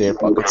placing them in their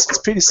buckets. It's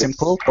pretty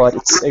simple, but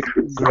it's a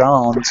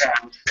ground,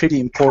 pretty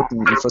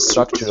important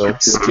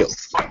infrastructural skill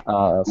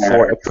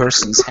for a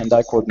person's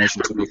hand-eye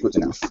coordination to be good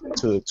enough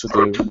to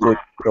do good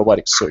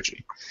robotic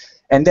surgery.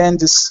 And then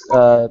this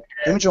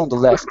image on the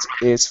left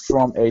is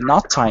from a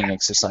knot tying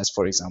exercise,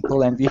 for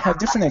example, and we have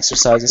different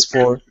exercises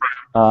for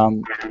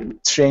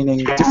training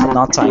different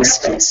knot tying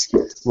skills,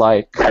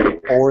 like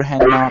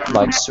overhand knot,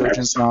 like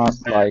surgeon's knot,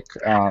 like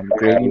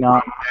granny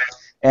knot.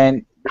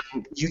 And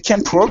you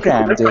can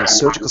program the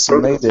surgical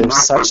simulator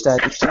such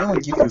that it can even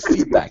give you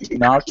feedback.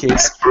 In our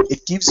case,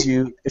 it gives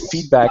you a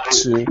feedback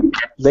to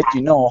let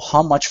you know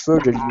how much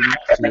further you need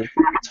to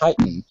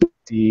tighten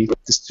the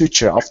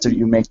suture after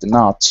you make the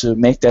knot to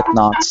make that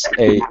knot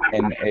a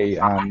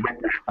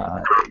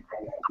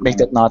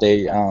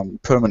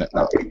permanent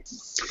knot.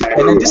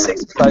 And then this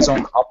exercise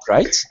on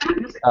upright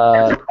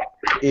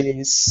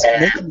is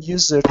making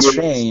user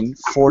train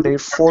for their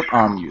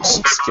forearm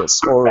use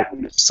skills, or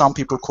some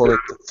people call it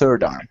the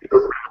third arm,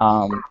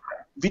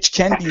 which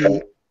can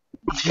be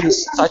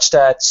used such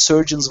that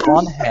surgeon's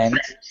one hand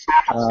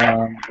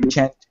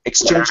can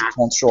exchange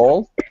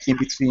control in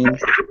between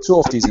two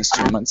of these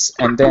instruments,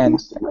 and then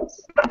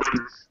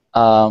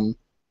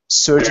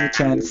surgeon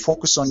can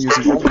focus on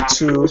using only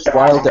two,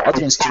 while the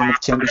other instrument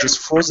can be just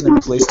frozen in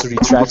place to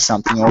retract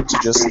something or to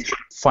just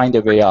find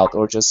a way out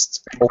or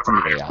just open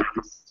the way out.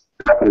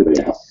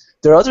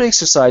 There are other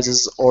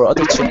exercises or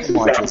other training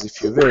modules,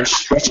 if you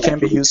wish, which can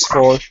be used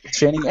for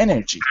training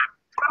energy.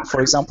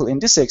 For example, in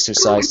this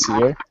exercise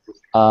here,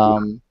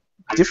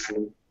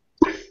 different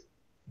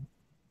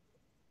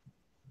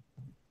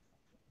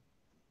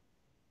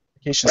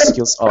application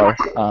skills are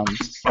on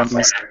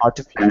these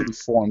artificially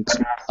formed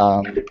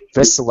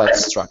vessel-like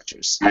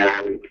structures.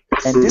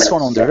 And this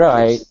one on the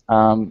right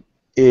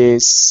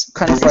is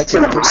kind of like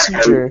a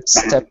procedure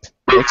step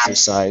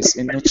exercise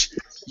in which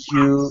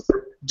you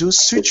do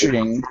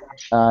suturing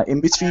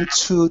in between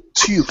two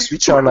tubes,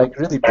 which are like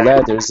really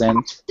bladders,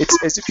 and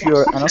it's as if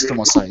you're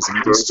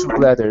anastomosizing these two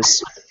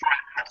bladders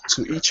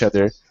to each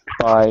other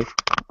by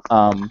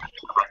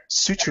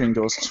suturing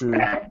those two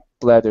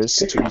bladders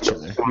to each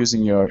other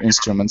using your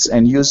instruments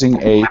and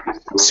using a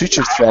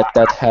suture thread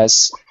that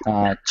has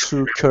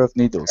two curved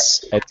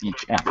needles at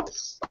each end.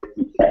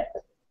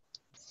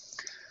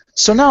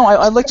 So now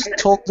I'd like to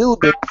talk a little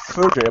bit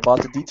further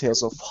about the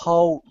details of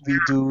how we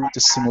do the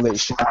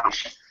simulation.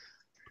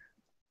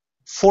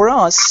 For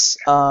us,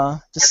 the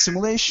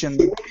simulation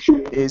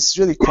is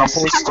really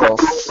composed of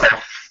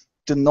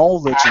the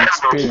knowledge and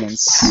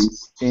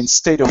experience in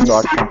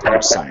state-of-the-art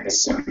computer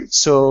science.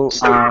 So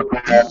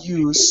we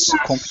use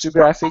computer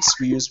graphics,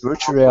 we use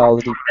virtual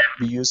reality,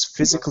 we use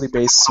physically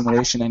based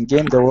simulation and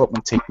game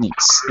development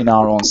techniques in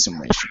our own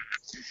simulation.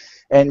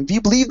 And we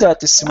believe that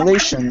the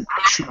simulation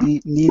should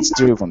be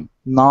needs-driven,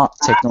 not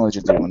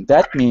technology-driven.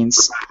 That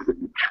means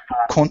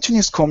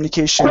continuous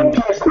communication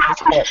with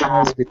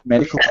partners, with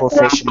medical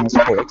professionals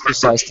for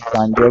exercise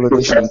design,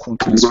 validation, and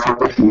continuous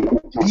feedback.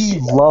 We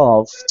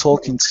love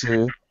talking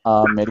to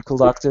medical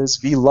doctors.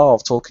 We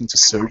love talking to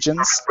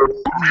surgeons.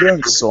 We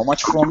learn so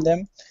much from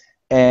them.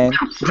 And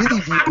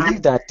really, we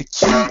believe that the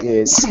key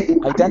is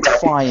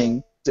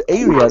identifying the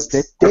areas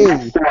that they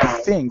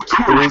think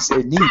there is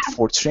a need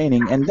for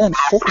training, and then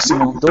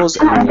focusing on those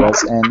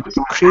areas and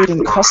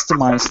creating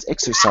customized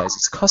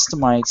exercises,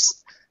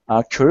 customized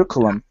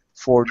curriculum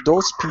for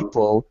those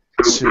people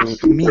to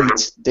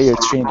meet their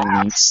training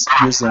needs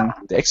using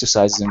the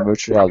exercises in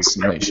virtual reality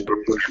simulation.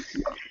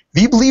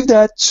 We believe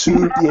that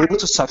to be able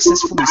to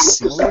successfully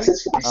simulate,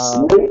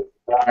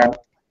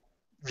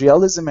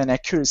 realism and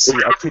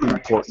accuracy are pretty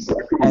important.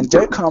 And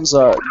there comes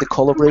the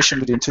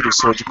collaboration with Intuitive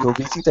Surgical.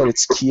 We think that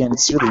it's key and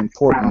it's really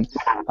important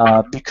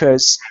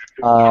because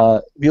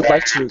we would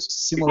like to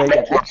simulate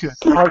an accurate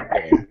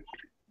hardware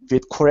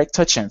with correct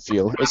touch and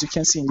feel. As you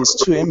can see in these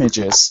two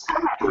images,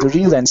 the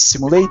real and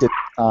simulated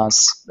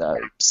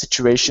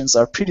situations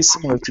are pretty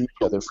similar to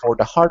each other. For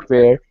the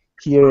hardware,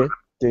 here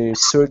the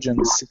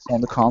surgeon sits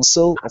on the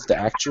console of the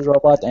actual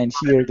robot, and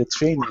here the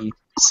trainee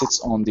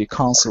sits on the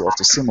console of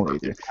the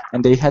simulator.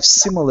 And they have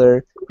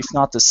similar, if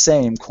not the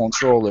same,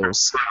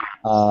 controllers,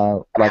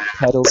 like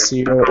pedals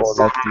here, or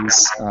like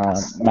these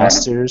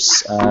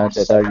masters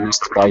that are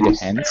used by the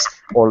hands,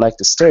 or like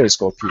the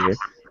stereoscope here.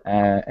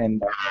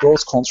 And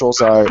those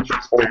controls are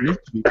or need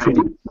to be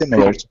pretty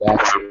similar to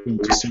actually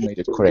being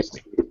simulated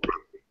correctly.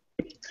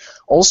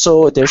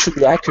 Also, there should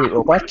be accurate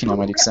robot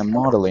kinematics and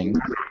modeling,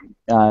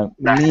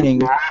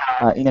 meaning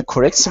in a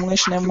correct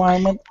simulation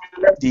environment,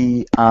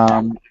 the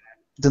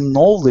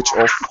knowledge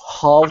of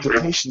how the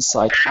patient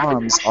side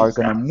arms are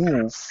going to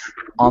move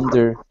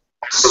under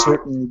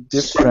certain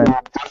different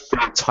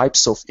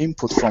types of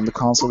input from the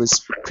console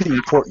is pretty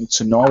important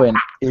to know, and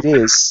it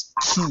is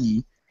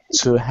key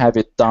to have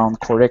it done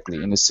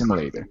correctly in the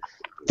simulator.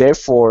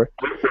 Therefore,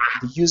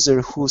 the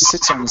user who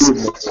sits on the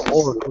simulator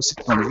or who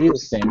sits on the real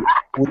thing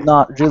would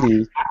not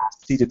really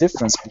see the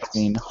difference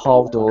between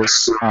how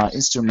those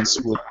instruments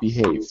would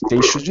behave.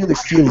 They should really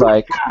feel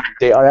like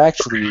they are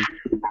actually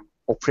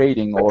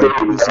operating or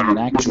using an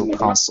actual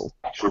console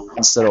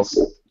instead of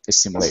a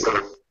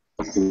simulator.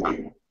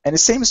 And the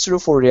same is true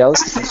for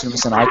realistic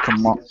instruments and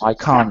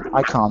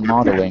icon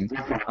modeling.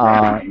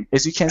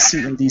 As you can see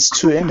in these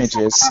two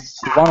images,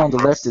 the one on the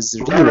left is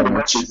the real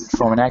image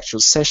from an actual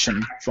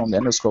session from the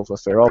endoscope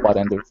of a robot,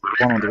 and the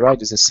one on the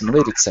right is a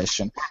simulated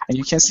session. And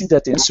you can see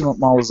that the instrument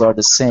models are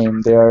the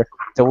same. They are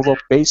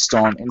developed based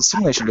on, in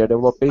simulation, they're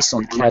developed based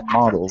on CAD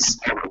models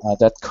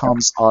that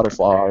comes out of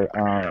our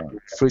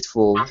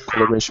fruitful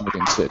collaboration with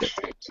Intuitive.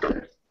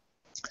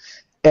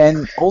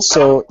 And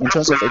also, in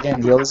terms of,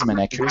 again, realism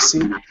and accuracy,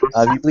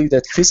 we believe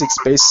that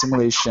physics-based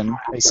simulation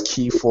is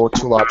key for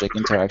tool-object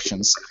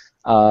interactions.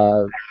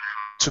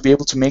 to be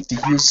able to make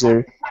the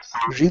user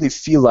really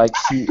feel like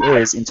he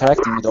is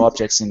interacting with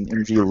objects in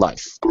real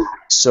life.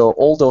 So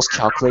all those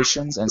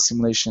calculations and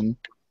simulation,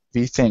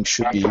 we think,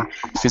 should be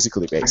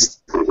physically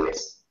based.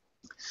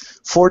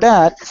 For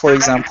that, for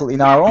example,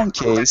 in our own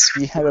case,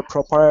 we have a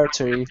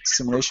proprietary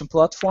simulation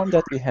platform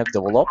that we have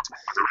developed,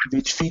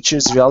 which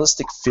features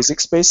realistic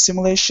physics-based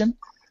simulation.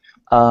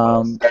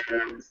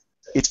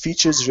 It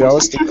features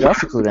realistic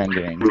graphical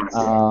rendering,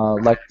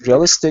 like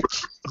realistic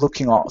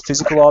looking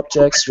physical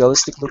objects,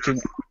 realistic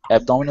looking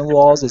abdominal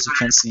walls, as you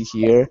can see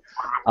here,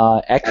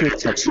 accurate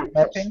texture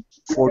mapping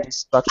for these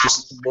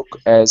structures to look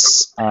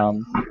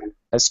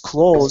as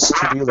close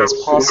to real as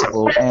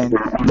possible, and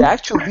the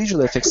actual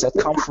visual effects that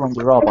come from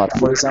the robot.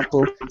 For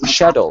example,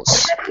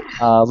 shadows.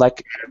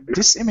 Like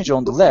this image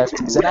on the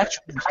left is an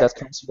actual image that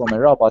comes from a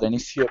robot, and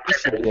if you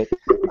appreciate it,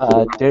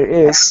 there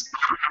is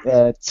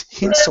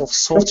hints of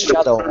soft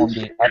shadow on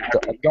the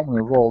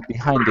abdominal wall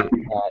behind the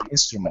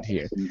instrument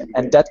here,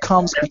 and that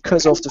comes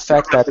because of the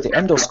fact that the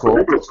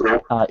endoscope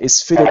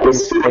is fitted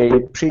with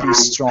a pretty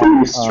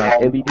strong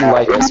LED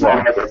light as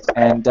well,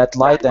 and that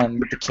light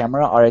and the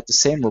camera are at the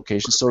same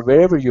location, so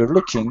wherever you're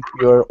looking,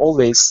 you're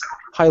always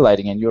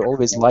highlighting and you're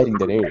always lighting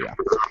that area.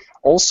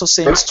 Also,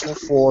 same is true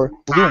for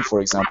bloom, for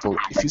example.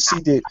 If you see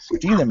the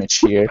real image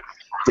here,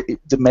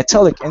 the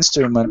metallic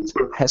instrument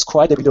has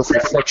quite a bit of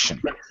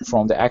reflection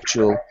from the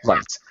actual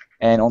light.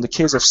 And on the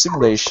case of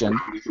simulation,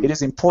 it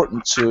is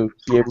important to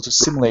be able to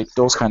simulate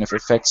those kind of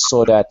effects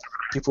so that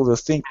people will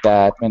think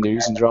that when they're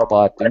using the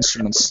robot, the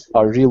instruments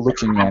are real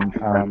looking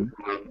and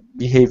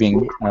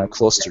behaving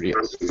close to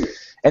real.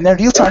 And then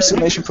real-time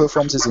simulation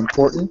performance is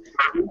important.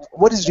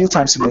 What is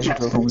real-time simulation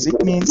performance?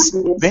 It means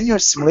when you're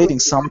simulating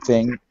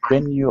something,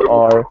 when you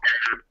are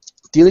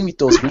dealing with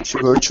those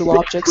virtual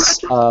objects,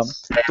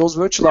 those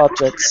virtual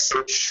objects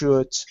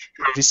should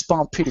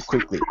respond pretty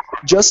quickly,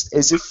 just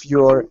as if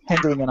you're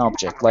handling an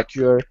object, like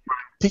you're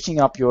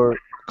picking up your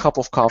cup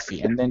of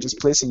coffee and then just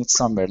placing it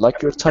somewhere,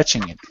 like you're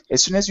touching it.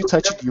 As soon as you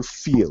touch it, you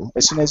feel.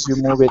 As soon as you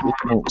move it, it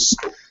moves.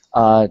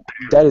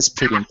 That is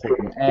pretty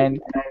important. And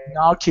in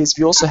our case,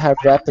 we also have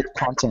rapid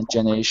content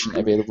generation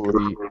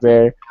availability,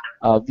 where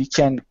we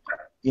can,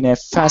 in a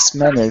fast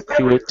manner,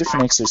 create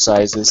different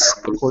exercises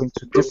according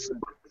to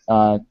different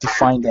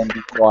defined and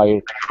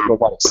required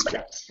robotic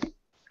skills.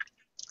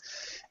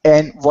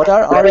 And what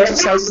are our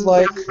exercises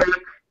like?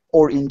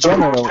 Or in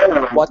general,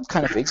 what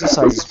kind of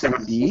exercises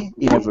would be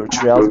in a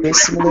virtual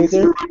reality-based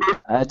simulator?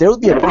 There will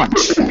be a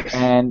bunch,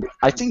 and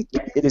I think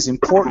it is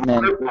important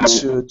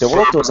to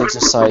develop those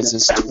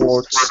exercises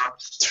towards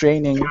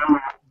training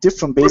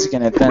different basic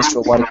and advanced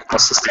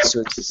robotic-assisted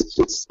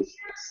surgeries.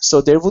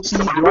 So there would be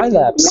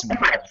RILAB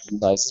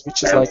exercises,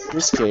 which is like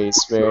this case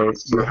where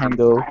you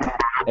handle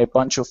a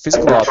bunch of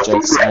physical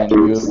objects and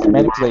you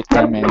manipulate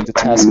them, and the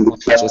task would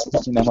be just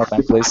picking them up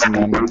and placing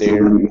them in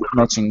their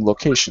matching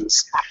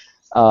locations.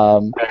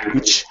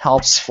 Which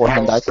helps for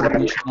hand-eye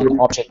coordination and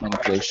object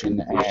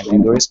manipulation and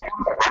endorsement.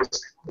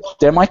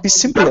 There might be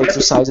simple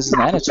exercises in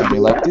anatomy,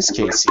 like this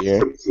case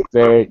here,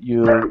 where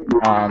you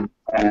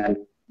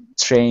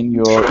train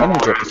your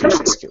energy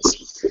application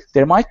skills.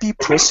 There might be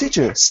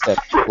procedure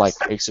step-like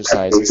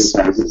exercises,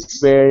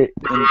 where,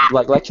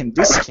 like in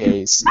this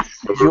case,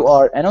 you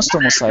are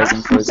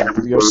anastomosizing, for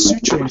example. You are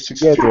suturing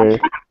together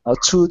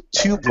two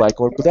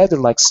tube-like or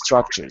bladder-like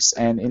structures,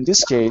 and in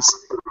this case,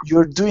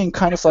 you're doing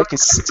kind of like a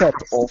step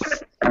of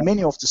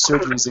many of the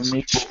surgeries in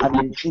which, I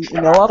mean,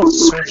 in a lot of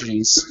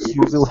surgeries,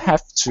 you will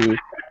have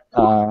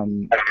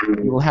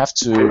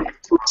to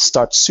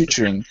start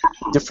suturing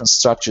different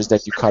structures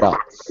that you cut up.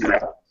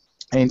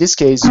 And in this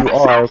case, you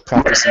are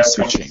practicing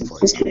suturing, for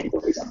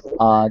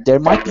example. There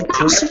might be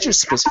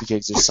procedure-specific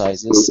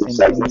exercises.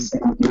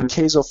 In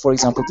case of, for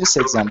example, this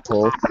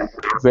example,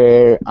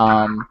 where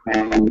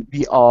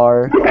we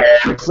are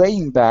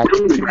playing back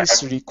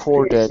previously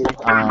recorded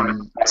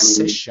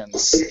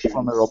sessions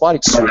from a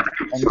robotic suit,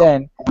 and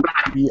then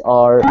we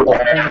are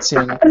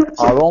augmenting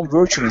our own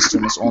virtual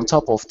instruments on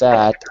top of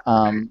that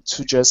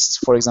to just,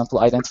 for example,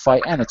 identify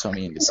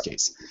anatomy in this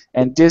case.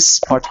 And this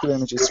particular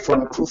image is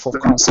from a proof of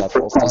concept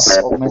of this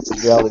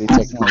augmented reality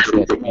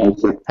technology that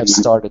we have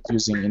started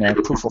using in a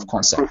proof of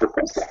concept.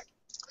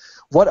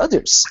 What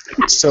others?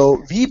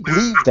 So we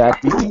think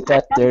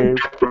that there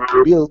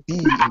will be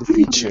in the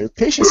future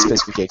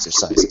patient-specific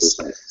exercises.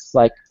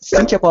 Like,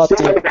 think about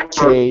the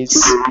case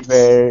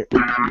where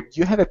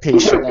you have a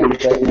patient and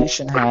that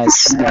patient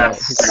has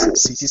his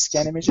CT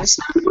scan images,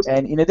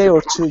 and in a day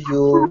or two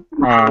you'll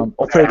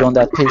operate on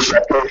that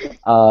patient.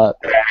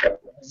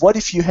 What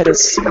if you had a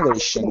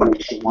simulation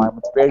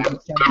environment where you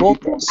can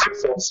load those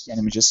CT scan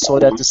images so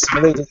that the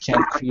simulator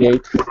can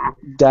create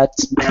that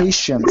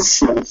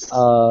patient's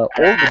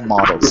organ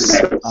models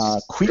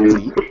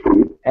quickly,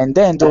 and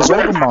then those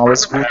organ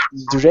models would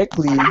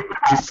directly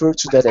refer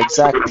to that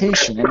exact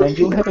patient, and then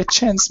you'll have a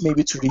chance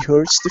maybe to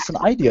rehearse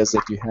different ideas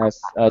that you have,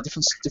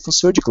 different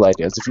surgical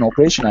ideas, different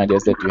operation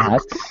ideas that you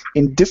have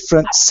in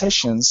different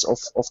sessions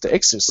of the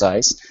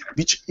exercise,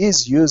 which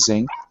is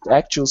using the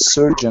actual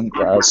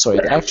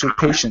the actual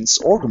patient's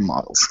organ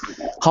models.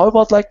 How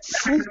about like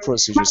full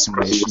procedure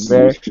simulation,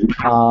 where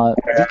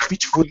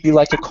which would be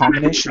like a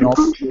combination of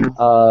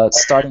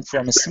starting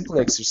from a simple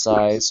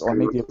exercise or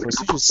maybe a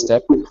procedure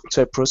step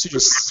to a procedure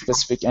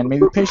specific and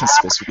maybe patient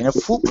specific. In a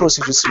full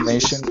procedure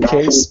simulation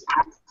case,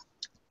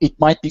 it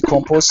might be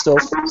composed of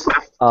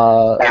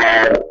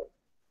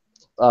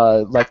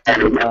like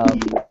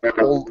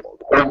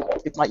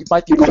it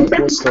might be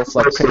composed of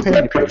like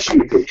preparing the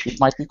patient. It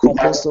might be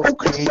composed of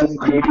creating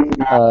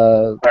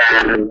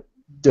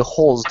the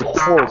holes, the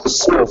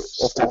ports of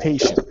the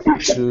patient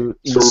to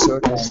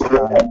insert and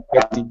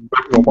get the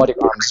robotic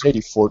arms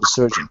ready for the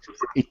surgeon.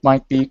 It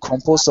might be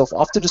composed of,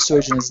 after the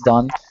surgeon is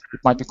done, it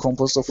might be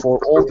composed of for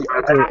all the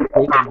other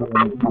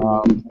operating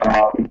room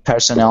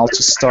personnel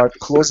to start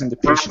closing the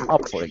patient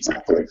up, for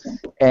example.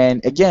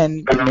 And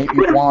again,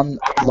 maybe one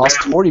last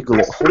holy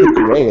grail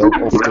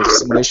of the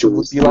simulation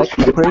would be like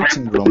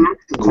operating room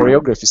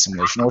choreography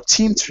simulation or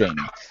team training.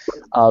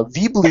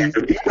 We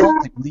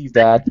firmly believe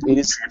that it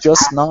is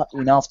just not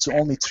enough to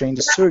only train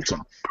the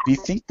surgeon. We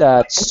think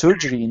that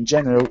surgery in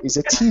general is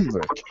a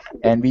teamwork,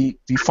 and we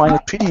find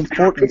it pretty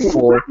important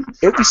for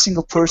every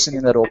single person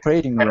in that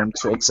operating room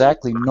to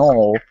exactly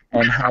know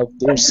and have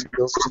their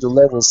skills to the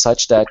level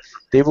such that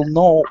they will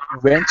know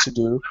when to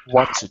do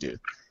what to do.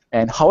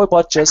 And how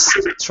about just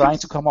trying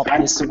to come up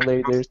with a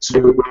simulator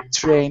to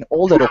train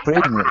all that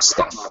operating room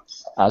stuff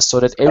so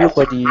that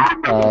everybody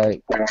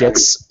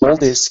gets all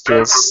their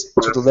skills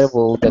to the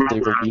level that they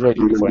will be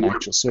ready for an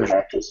actual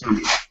surgery.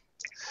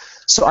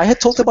 So I had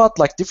talked about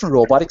like different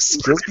robotic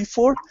skills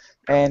before,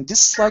 and this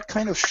slide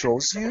kind of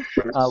shows you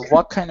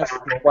what kind of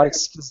robotic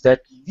skills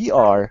that we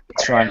are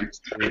trying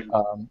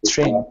to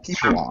train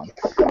people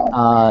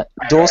on.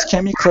 Those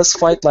can be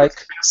classified like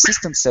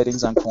system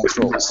settings and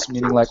controls,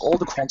 meaning like all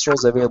the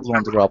controls available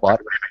on the robot.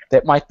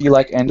 That might be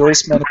like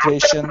endoris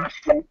manipulation,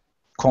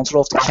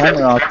 control of the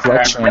camera,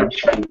 collection,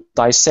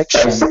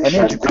 dissection,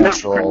 energy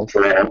control,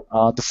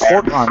 the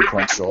forearm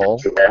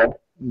control,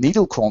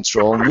 needle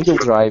control, needle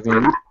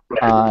driving,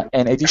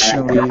 and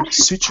additionally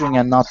suturing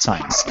and knot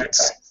tying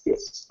skills.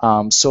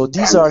 So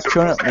these are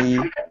currently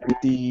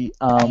the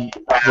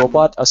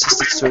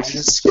robot-assisted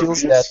surgery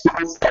skills that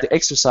the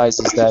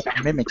exercises that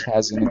Mimic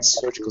has in its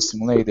surgical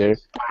simulator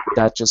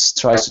that just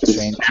tries to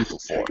train people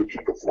for.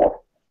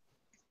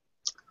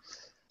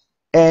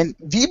 And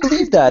we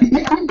believe that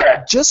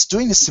just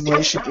doing the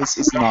simulation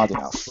is not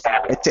enough.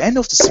 At the end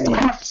of the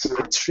simulation,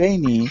 the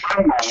trainee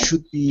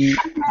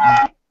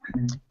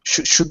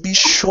should be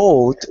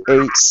showed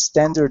a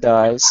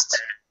standardized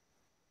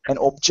and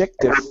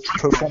objective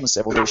performance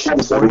evaluation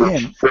for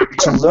him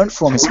to learn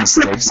from his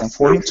mistakes and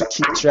for him to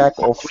keep track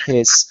of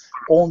his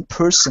own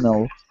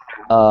personal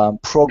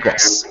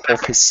progress of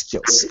his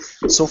skills.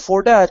 So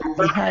for that,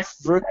 we have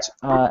worked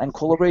and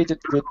collaborated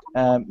with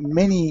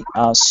many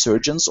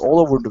surgeons all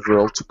over the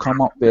world to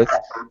come up with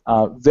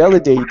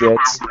validated,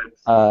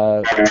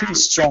 pretty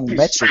strong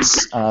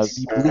metrics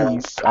we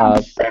believe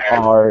are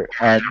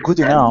good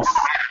enough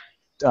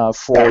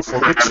for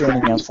good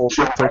training and for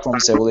good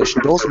performance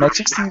evaluation. Those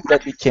metrics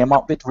that we came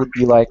up with would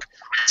be like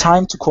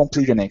time to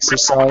complete an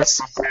exercise,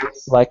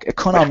 like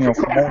economy of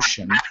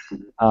motion,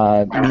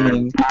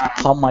 meaning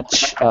how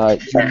much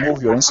you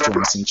move your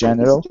instruments in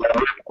general,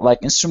 like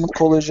instrument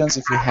collisions,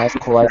 if you have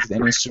collided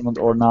an instrument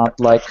or not,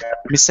 like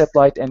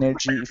misapplied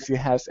energy, if you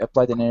have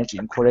applied energy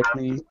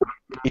incorrectly.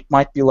 It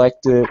might be like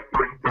the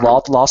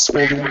blood loss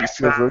volume if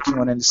you're working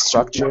on any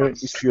structure,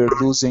 if you're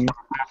losing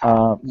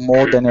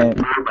more than a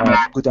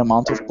good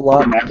amount of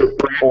blood,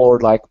 or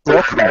like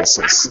broken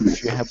vessels,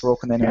 if you have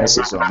broken any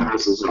vessels or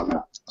not.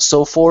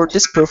 So for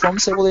this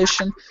performance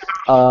evaluation,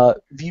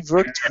 we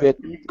worked with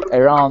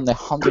around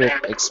 100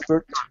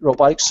 expert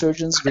robotic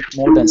surgeons with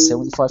more than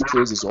 75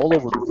 cases all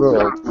over the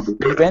world.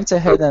 We went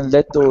ahead and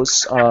let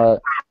those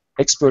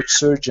expert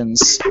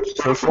surgeons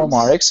perform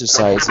our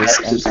exercises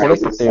and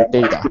collected their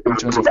data in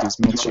terms of these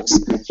metrics.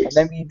 And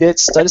then we did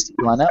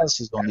statistical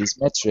analysis on these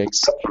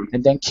metrics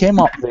and then came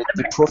up with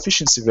the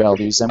proficiency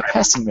values and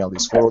passing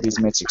values for all these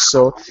metrics.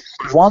 So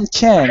one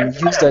can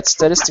use that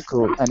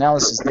statistical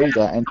analysis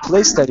data and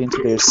place that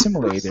into their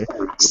simulator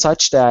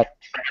such that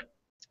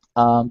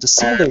the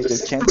simulator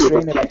can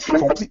train a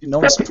completely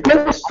novice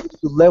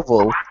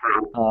level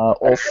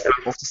of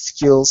the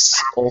skills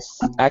of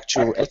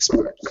actual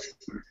experts.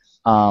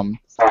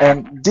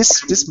 And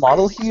this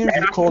model here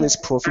we call is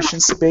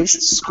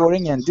proficiency-based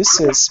scoring, and this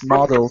is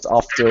modeled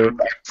after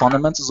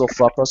fundamentals of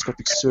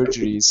laparoscopic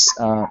surgery's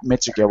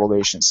metric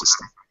evaluation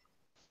system.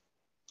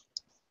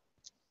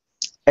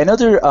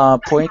 Another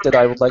point that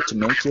I would like to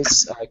make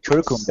is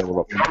curriculum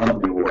development and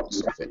the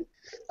importance of it.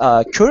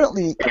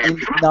 Currently,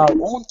 in our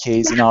own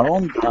case, in our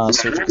own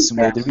surgical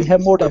simulator, we have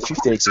more than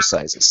 50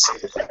 exercises.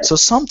 So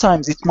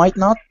sometimes it might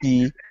not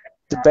be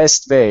the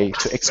best way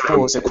to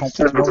expose a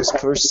complete novice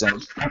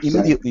person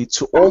immediately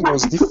to all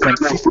those different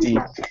 50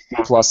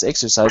 plus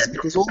exercises,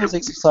 because all those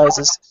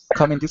exercises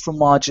come in different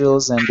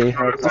modules and they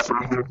have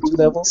different difficulty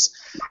levels.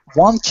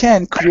 One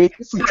can create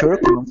different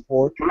curriculum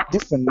for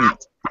different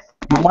needs.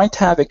 You might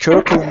have a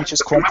curriculum which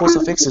is composed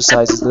of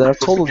exercises that are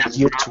totally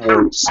geared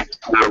towards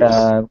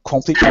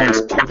complete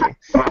novice people.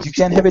 You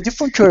can have a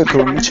different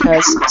curriculum which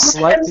has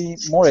slightly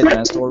more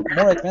advanced or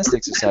more advanced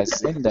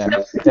exercises in them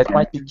that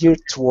might be geared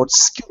towards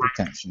skill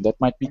retention, that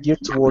might be geared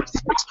towards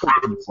expert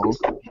people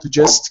to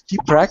just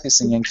keep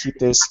practicing and keep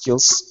their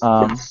skills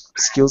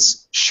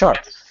sharp.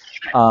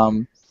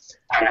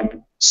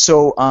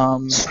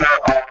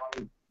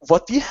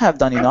 What we have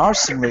done in our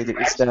simulator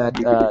is that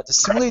the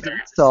simulator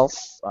itself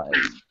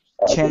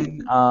can,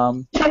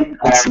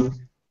 let's see,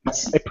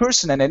 a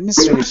person, an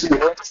administrator, can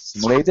go into the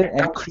simulator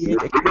and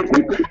create a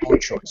curriculum of his own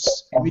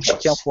choice, in which he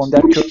can form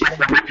that curriculum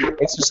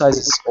with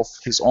exercises of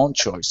his own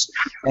choice.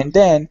 And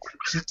then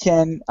he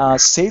can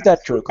save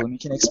that curriculum, he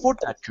can export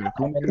that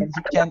curriculum, and then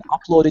he can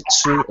upload it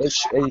to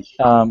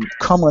a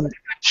common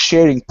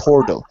sharing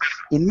portal,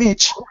 in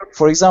which,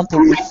 for example,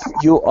 if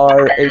you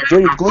are a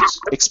very good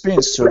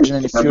experienced surgeon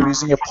and if you're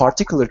using a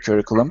particular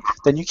curriculum,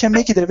 then you can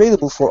make it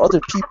available for other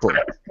people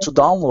to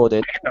download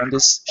it on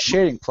this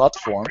sharing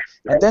platform,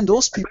 and then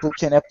those people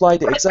can apply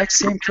the exact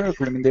same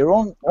curriculum in their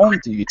own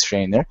DV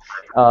trainer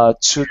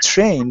to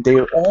train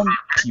their own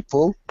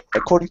people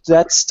according to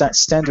that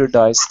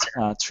standardized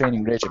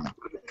training regimen.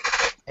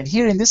 And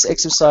here in this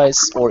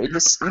exercise, or in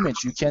this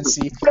image, you can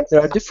see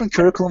there are different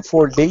curriculum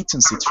for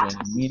latency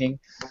training, meaning,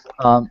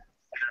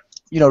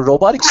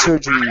 robotic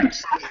surgery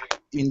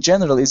in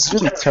general is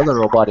really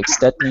telerobotics.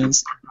 That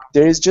means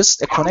there is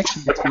just a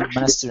connection between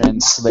master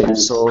and slave.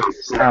 So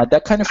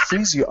that kind of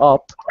frees you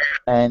up,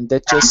 and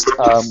that just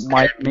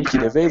might make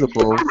it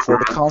available for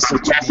the counselor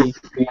to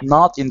be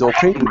not in the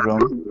operating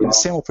room, in the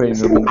same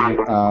operating room in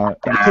the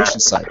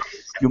patient side.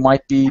 You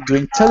might be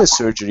doing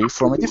telesurgery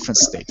from a different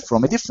state,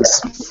 from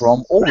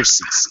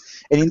overseas.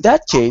 And in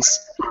that case,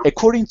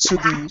 according to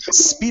the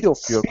speed of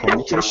your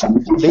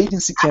communication,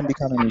 latency can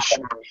become an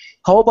issue.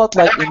 How about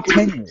like in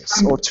 10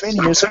 years or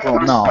 20 years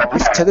from now,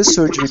 if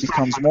telesurgery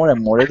becomes more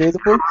and more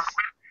available,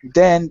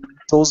 then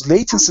those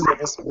latency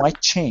levels might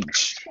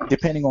change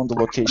depending on the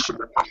location.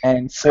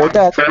 And for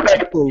that,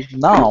 people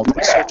now, the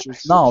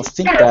researchers now,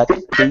 think that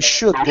they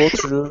should go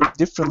through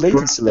different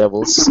latency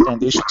levels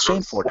and they should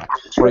train for that.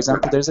 For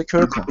example, there's a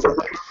curriculum for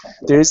that.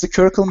 There is the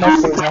curriculum of,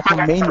 for example,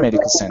 main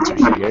medical center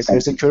here.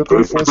 There's a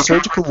curriculum for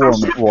surgical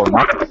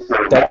warm-up.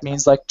 That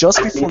means like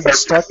just before you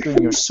start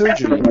doing your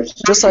surgery,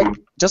 just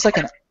like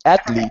an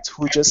athlete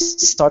who just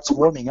starts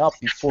warming up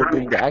before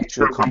doing the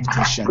actual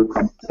competition.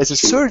 As a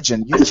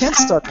surgeon, you can't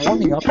start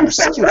warming up your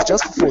skills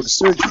just before the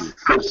surgery.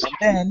 And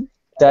then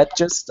that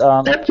just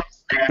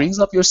brings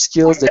up your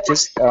skills, that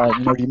just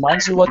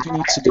reminds you what you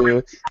need to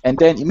do, and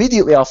then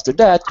immediately after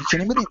that, you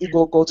can immediately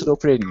go to the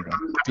operating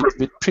room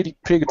with pretty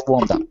good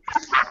warmed up.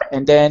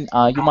 And then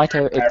you might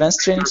have advanced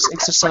training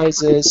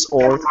exercises,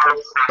 or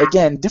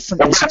again,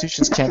 different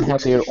institutions can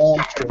have their own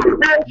curriculum.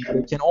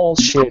 They can all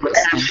share this.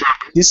 And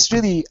this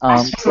really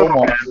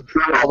promotes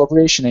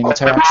collaboration and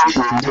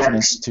interaction between different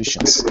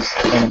institutions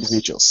and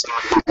individuals.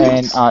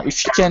 And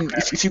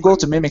if you go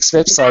to Mimic's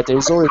website, there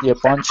is already a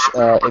bunch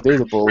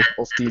available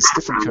of these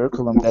different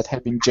curriculum that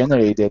have been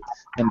generated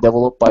and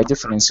developed by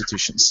different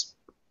institutions.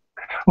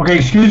 Okay,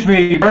 excuse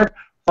me. Yeah.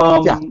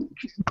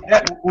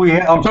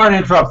 I'm sorry to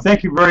interrupt.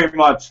 Thank you very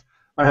much.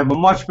 I have a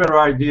much better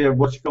idea of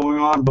what's going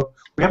on, but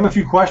we have a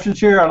few questions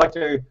here. I'd like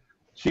to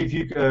see if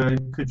you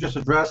could just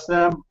address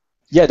them.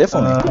 Yeah,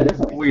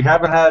 definitely. We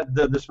haven't had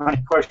this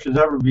many questions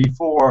ever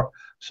before,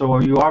 so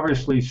you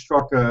obviously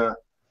struck a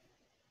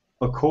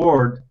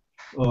chord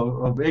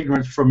of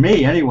ignorance for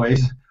me,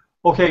 anyways.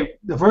 Okay,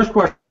 the first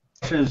question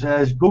is,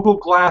 has Google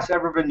Glass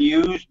ever been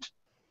used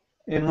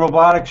in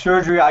robotic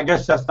surgery? I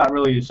guess that's not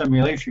really a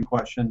simulation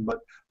question, but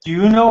do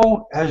you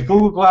know, has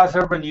Google Glass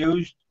ever been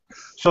used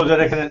so that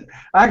it can,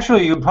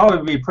 actually it would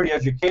probably be a pretty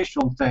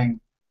educational thing,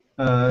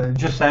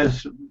 just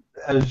as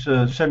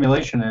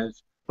simulation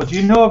is, but do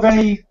you know of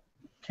any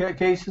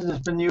cases it's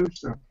been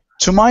used? Or?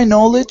 To my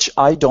knowledge,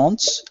 I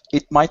don't.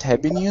 It might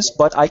have been used,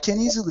 but I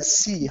can easily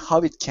see how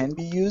it can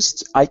be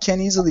used. I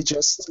can easily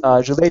just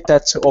relate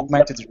that to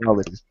augmented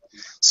reality.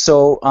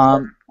 So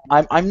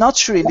I'm not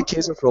sure in the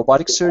case of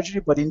robotic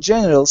surgery, but in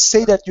general,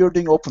 say that you're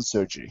doing open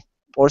surgery,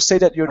 or say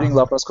that you're doing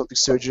laparoscopic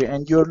surgery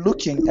and you're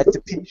looking at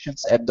the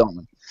patient's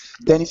abdomen.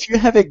 Then if you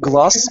have a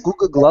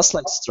Google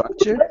Glass-like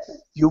structure,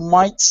 you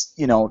might,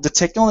 the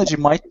technology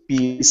might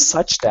be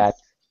such that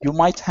you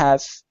might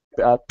have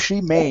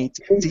pre-made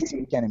CT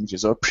scan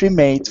images, or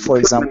pre-made, for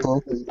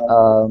example,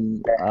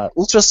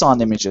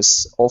 ultrasound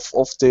images of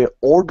the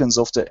organs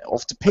of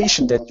the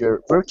patient that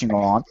you're working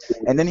on.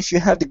 And then if you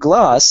have the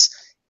glass,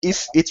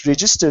 if it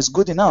registers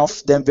good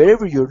enough, then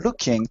wherever you're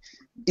looking,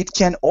 it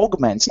can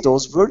augment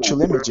those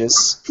virtual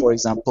images, for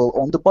example,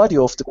 on the body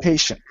of the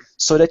patient,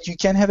 so that you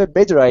can have a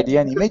better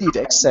idea and immediate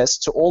access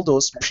to all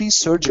those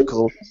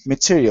pre-surgical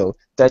material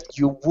that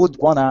you would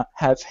want to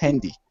have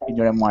handy in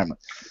your environment.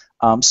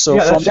 So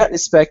Yeah, from that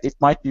aspect, it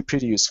might be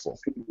pretty useful.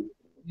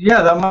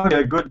 yeah, that might be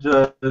a good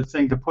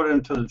thing to put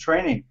into the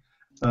training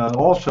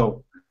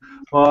also.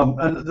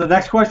 And the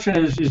next question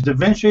is Da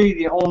Vinci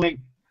the only,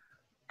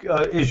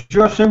 is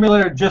your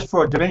simulator just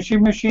for Da Vinci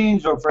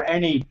machines or for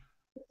any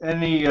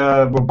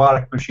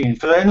robotic machines?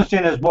 Because I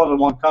understand there's more than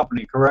one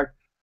company, correct?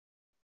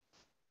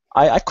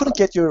 I couldn't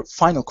get your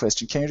final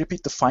question. Can you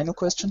repeat the final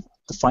question?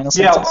 The final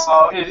Yeah,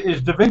 sentence?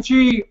 is Da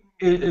Vinci,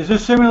 is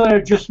this simulator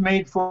just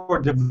made for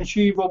Da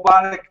Vinci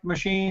robotic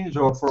machines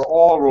or for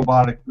all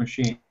robotic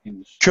machines?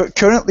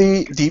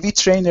 Currently, DV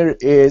Trainer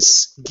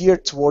is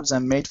geared towards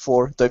and made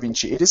for Da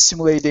Vinci. It is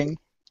simulating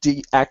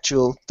the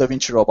actual Da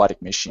Vinci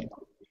robotic machine.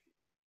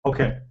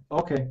 Okay,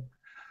 okay.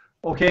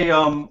 Okay,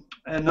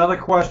 another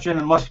question,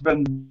 it must have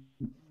been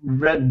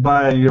read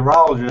by a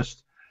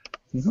urologist,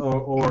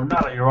 or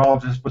not a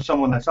urologist, but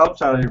someone that's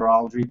outside of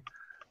urology.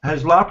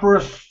 Has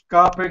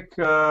laparoscopic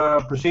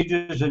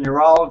procedures in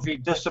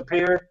urology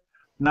disappeared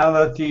now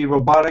that the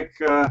robotic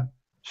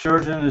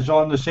surgeon is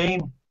on the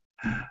scene?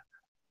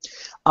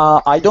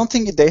 I don't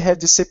think they have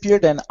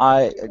disappeared, and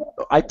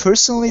I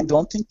personally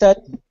don't think that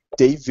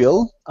they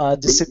will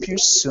disappear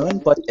soon,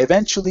 but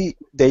eventually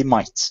they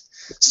might.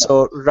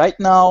 So right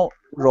now,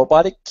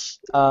 robotic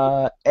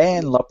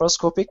and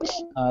laparoscopic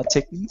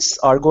techniques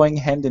are going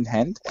hand in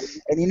hand,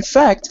 and in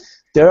fact,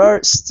 there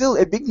are still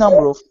a big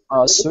number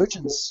of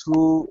surgeons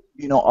who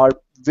are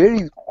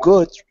very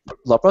good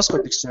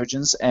laparoscopic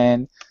surgeons,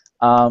 and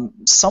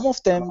some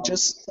of them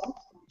just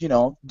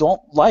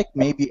don't like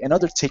maybe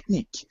another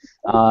technique,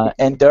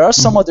 and there are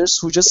some others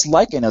who just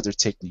like another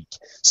technique.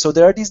 So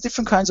there are these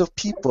different kinds of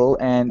people,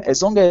 and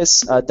as long as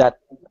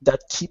that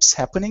keeps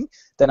happening,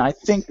 then I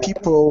think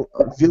people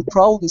will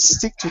probably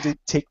stick to the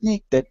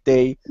technique that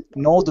they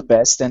know the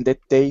best and that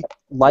they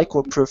like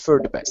or prefer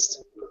the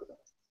best.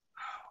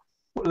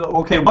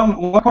 Okay,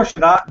 one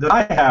question that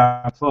I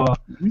have,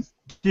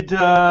 did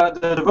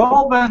the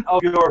development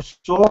of your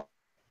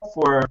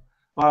software,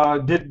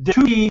 did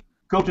 2D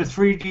go to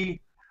 3D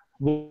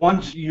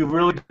once you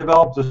really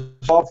developed the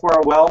software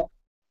well?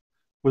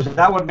 Was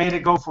that what made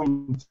it go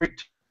from 3D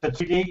to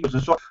 3D? Was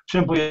it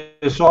simply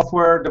a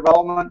software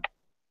development?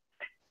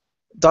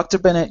 Dr.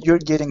 Bennett, you're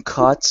getting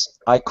cut.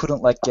 I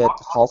couldn't get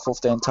half of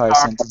the entire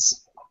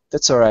sentence.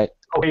 That's all right.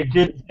 Okay,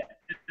 did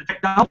the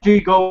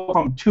technology go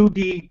from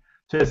 2D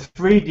to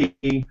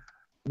 3D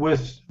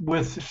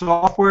with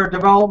software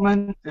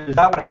development? Is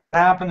that what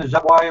happened? Is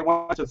that why it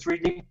went to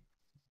 3D?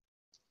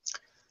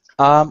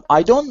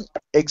 I don't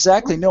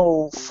exactly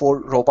know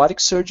for robotic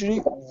surgery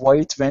why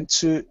it went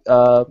to,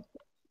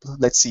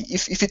 let's see,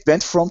 if it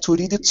went from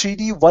 2D to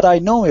 3D, what I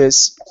know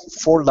is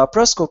for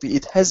laparoscopy,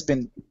 it has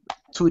been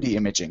 2D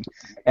imaging.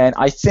 And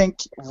I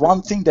think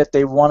one thing that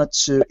they wanted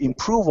to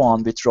improve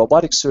on with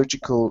robotic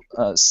surgical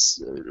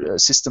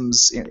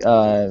systems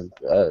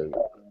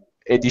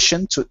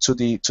addition to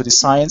the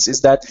science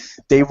is that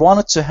they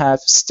wanted to have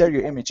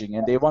stereo imaging,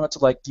 and they wanted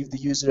to give the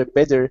user a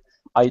better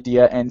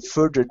idea and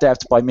further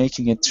depth by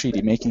making it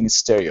 3D, making it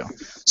stereo.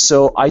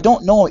 So I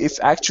don't know if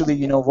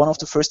actually one of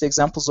the first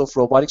examples of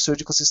robotic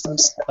surgical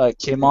systems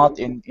came out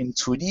in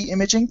 2D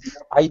imaging.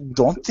 I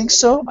don't think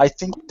so. I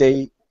think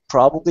they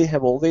probably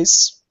have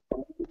always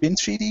been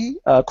 3D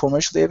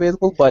commercially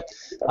available, but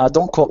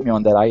don't quote me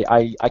on that.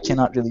 I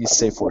cannot really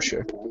say for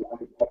sure.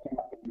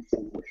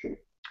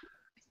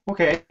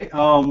 Okay,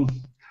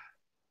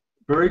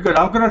 very good.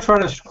 I'm going to try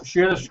to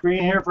share the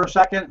screen here for a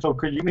second. So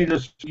could you meet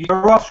us?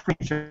 You're off screen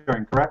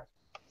sharing, correct?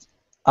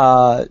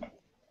 Are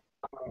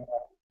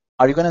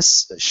you going to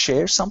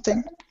share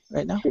something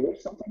right now?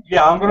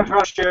 Yeah, I'm going to try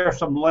to share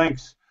some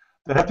links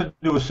that have to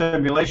do with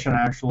simulation,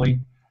 actually,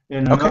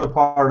 in another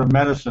part of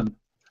medicine.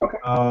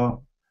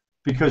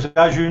 Because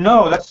as you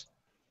know,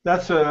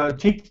 that's a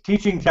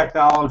teaching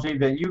technology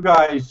that you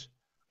guys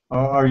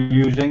are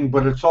using,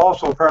 but it's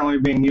also currently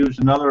being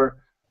used in other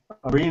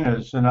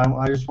arenas, and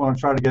I just want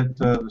to try to get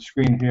the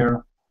screen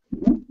here.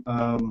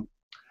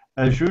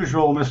 As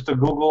usual, Mr.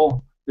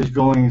 Google is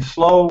going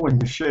slow when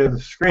you share the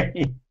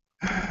screen.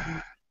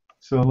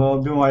 So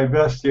I'll do my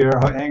best here.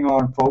 Hang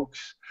on,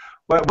 folks.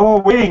 But while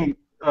we're waiting,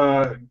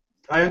 I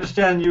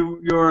understand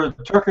you're a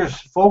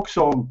Turkish folk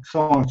song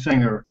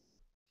singer.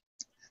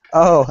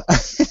 Oh,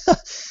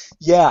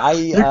 yeah,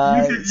 you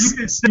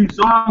can sing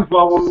songs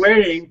while we're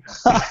waiting.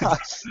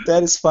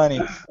 That is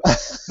funny.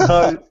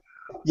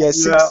 Yeah,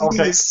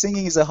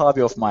 singing is a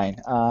hobby of mine.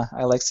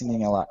 I like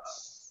singing a lot.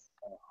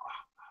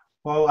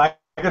 Well, I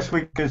guess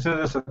we consider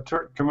this a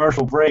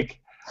commercial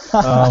break.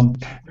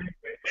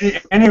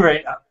 At any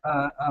rate,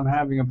 I'm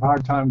having a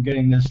hard time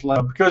getting this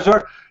level because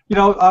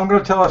I'm going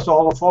to tell us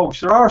all the folks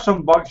there are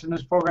some bugs in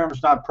this program.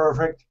 It's not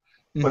perfect,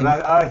 but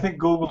I think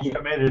Google's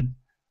committed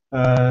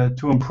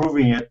to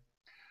improving it.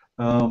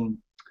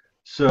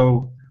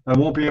 So I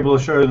won't be able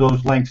to show you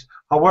those links.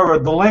 However,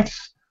 the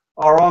links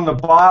are on the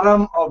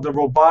bottom of the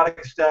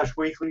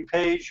Robotics-Weekly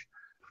page.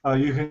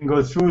 You can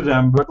go through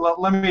them, but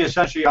let me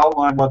essentially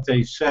outline what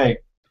they say.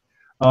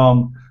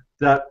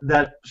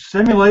 That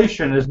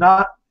simulation is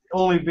not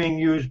only being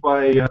used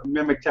by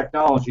mimic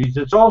technologies,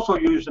 it's also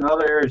used in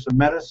other areas of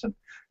medicine.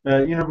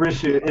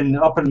 university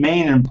up in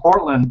Maine in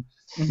Portland.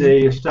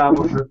 They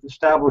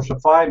established a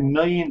 $5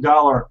 million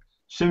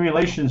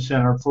simulation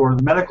center for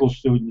the medical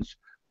students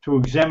to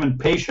examine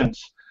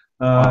patients.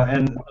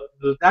 And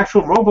the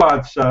actual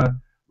robots,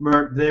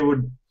 they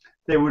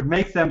would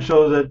make them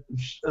so that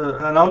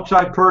an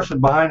outside person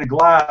behind a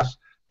glass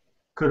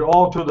could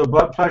alter the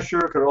blood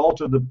pressure, could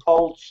alter the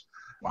pulse,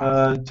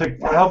 to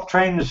help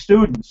train the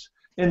students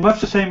in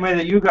much the same way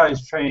that you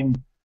guys train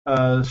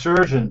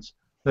surgeons.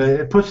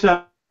 It puts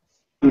them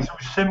through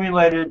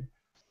simulated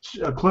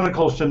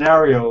clinical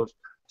scenarios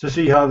to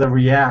see how they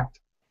react.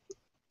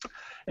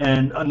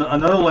 And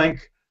another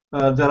link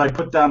that I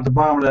put down at the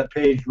bottom of that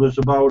page was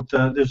about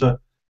there's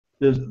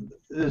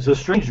a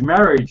strange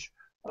marriage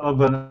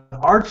of an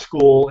art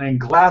school in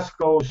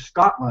Glasgow,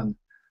 Scotland,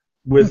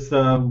 with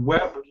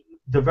web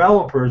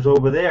developers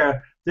over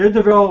there. They're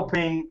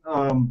developing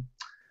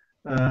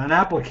an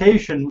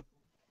application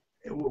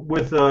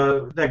with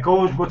that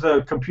goes with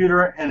a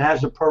computer and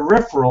has a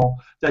peripheral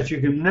that you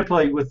can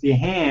manipulate with your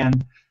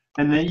hand,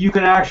 and then you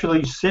can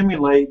actually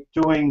simulate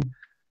doing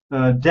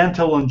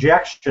dental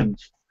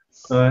injections,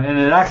 and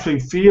it actually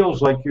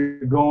feels like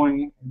you're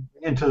going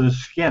into the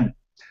skin.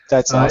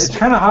 That's awesome. It's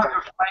kind of hard to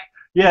explain.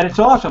 Yeah, it's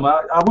awesome.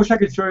 I wish I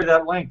could show you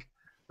that link.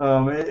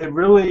 It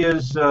really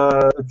is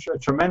a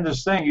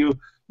tremendous thing.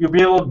 You'll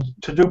be able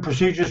to do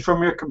procedures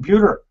from your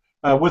computer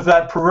with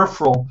that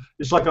peripheral.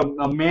 It's like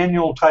a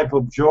manual type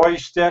of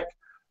joystick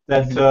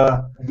that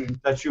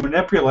that you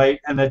manipulate,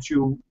 and that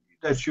you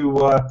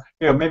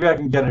here, maybe I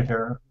can get it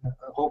here.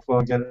 Hopefully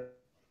I'll get it.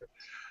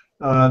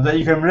 That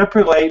you can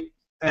manipulate,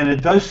 and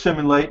it does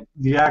simulate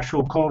the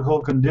actual clinical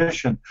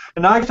condition.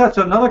 And I guess that's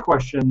another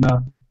question.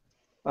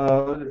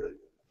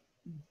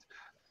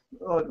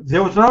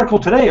 There was an article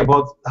today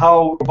about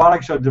how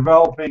robotics are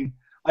developing.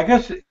 I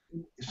guess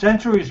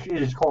sensory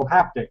is called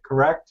haptic,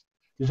 correct?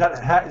 Am I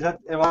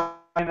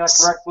saying that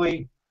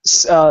correctly?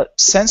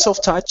 Sense of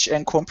touch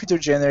and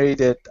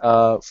computer-generated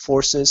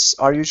forces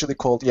are usually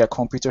called,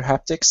 computer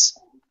haptics.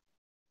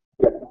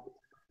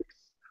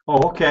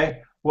 Oh,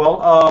 okay.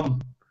 Well,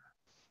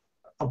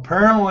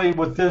 apparently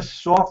with this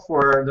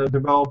software they're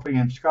developing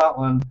in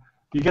Scotland,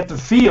 you get the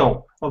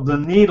feel of the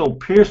needle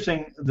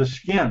piercing the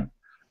skin.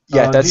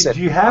 Yeah, that's it.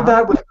 Do you have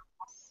that with?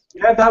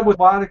 You have that with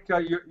robotic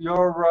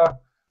your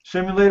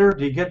simulator?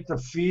 Do you get the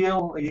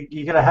feel?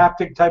 You get a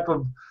haptic type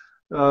of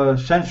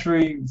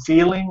sensory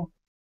feeling?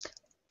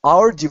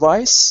 Our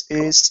device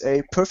is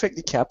a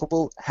perfectly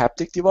capable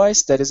haptic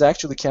device that is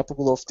actually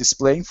capable of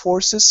displaying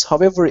forces.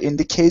 However, in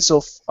the case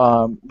of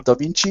Da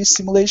Vinci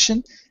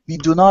simulation, we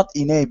do not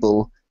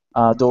enable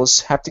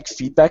those haptic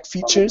feedback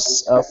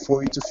features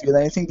for you to feel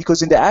anything,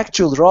 because in the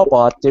actual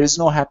robot there is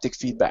no haptic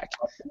feedback.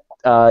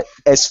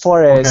 As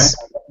far as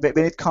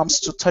when it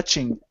comes to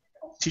touching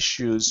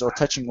tissues or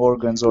touching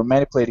organs or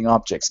manipulating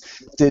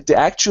objects, the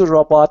actual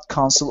robot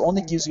console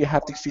only gives you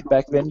haptic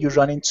feedback when you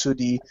run into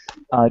the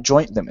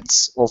joint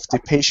limits of the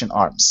patient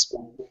arms.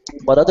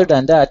 But other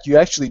than that, you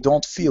actually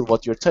don't feel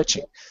what you're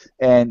touching.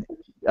 And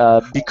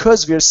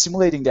because we're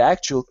simulating the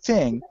actual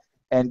thing,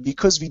 and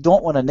because we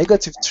don't want to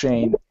negative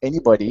train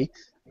anybody,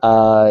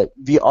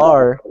 we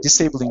are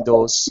disabling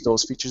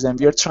those features, and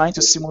we are trying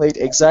to simulate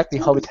exactly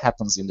how it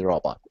happens in the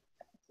robot.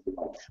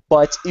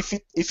 But if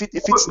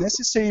it's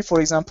necessary,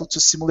 for example, to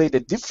simulate a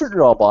different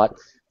robot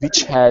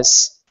which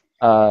has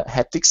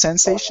haptic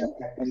sensation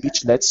and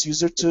which lets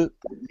user to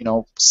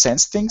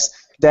sense things,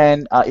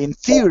 then in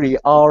theory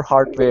our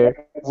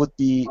hardware would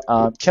be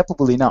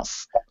capable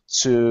enough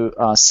to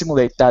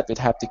simulate that with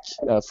haptic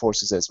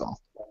forces as well.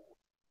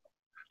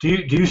 Do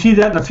you see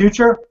that in the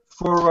future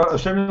for a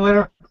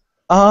simulator?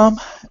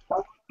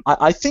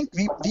 I think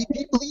we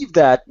believe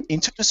that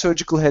Intuitive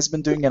Surgical has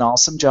been doing an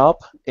awesome job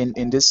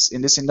in this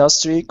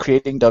industry,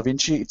 creating Da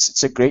Vinci.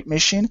 It's a great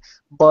machine,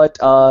 but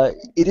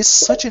it is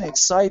such an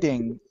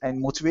exciting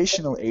and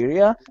motivational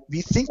area.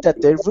 We think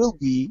that there will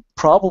be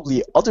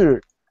probably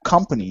other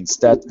companies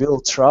that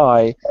will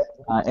try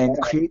and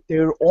create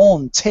their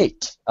own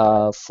take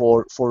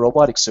for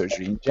robotic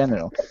surgery in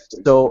general.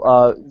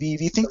 So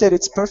we think that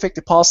it's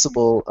perfectly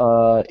possible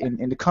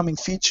in the coming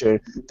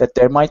future that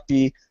there might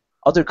be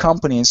other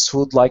companies who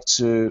would like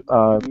to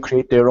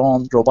create their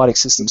own robotic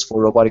systems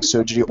for robotic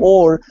surgery,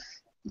 or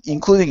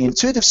including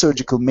Intuitive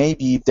Surgical,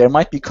 maybe there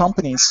might be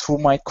companies who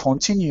might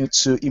continue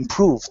to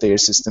improve their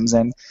systems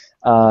and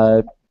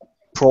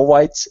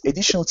provide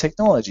additional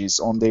technologies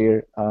on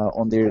their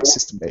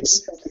system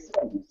base.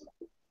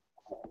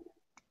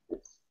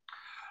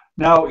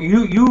 Now,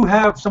 you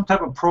have some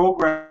type of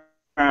program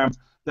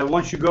that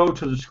once you go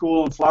to the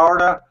school in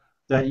Florida,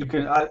 that you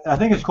can, I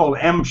think it's called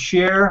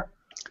M-Share,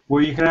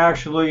 where you can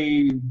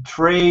actually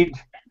trade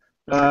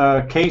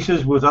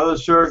cases with other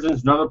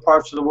surgeons in other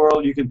parts of the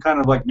world. You can kind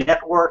of like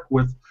network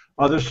with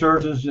other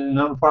surgeons in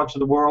other parts of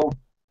the world.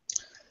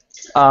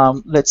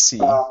 Let's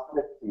see.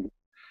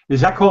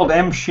 Is that called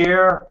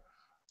M-Share?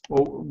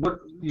 Or what?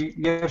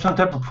 You have some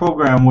type of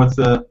program with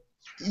the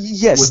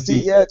Yes, with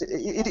the?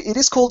 it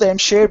is called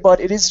mShare, but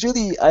it is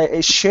really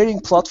a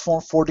sharing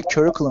platform for the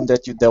curriculum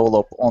that you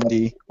develop on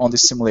the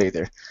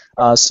simulator.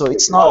 So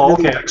it's not Oh,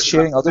 really okay. like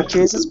sharing other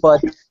cases,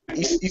 but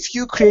if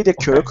you create a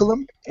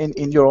curriculum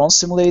in your own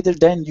simulator,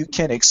 then you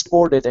can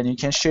export it and you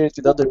can share it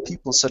with other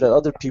people so that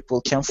other people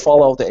can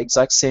follow the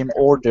exact same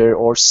order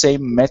or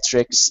same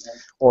metrics,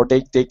 or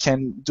they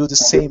can do the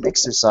same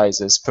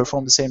exercises,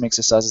 perform the same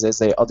exercises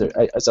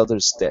as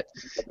others did.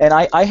 And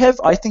I have,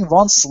 I think,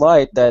 one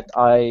slide that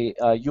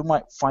you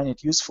might find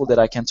it useful that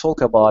I can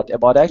talk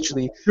about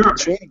actually Sure,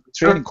 training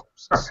sure,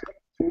 courses.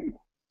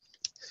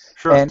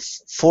 sure. And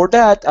for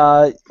that,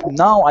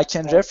 now I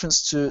can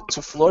reference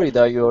to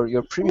Florida,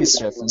 your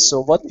previous reference.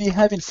 So what we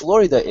have in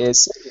Florida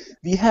is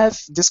we have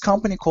this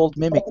company called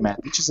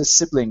MimicMed, which is a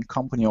sibling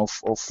company of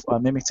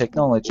Mimic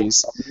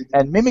Technologies.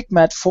 And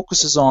MimicMed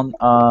focuses on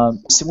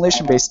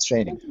simulation-based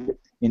training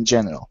in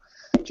general.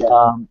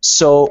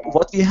 So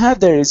what we have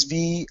there is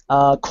we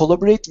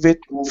collaborate with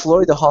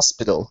Florida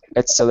Hospital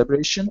at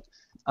Celebration.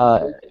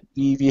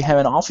 We have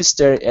an office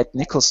there at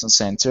Nicholson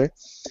Center,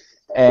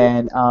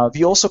 and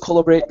we also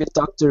collaborate with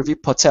Dr.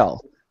 Vip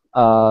Patel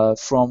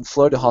from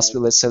Florida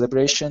Hospital at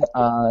Celebration.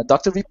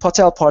 Dr. Vip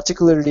Patel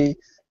particularly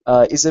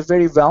is a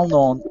very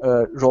well-known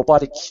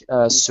robotic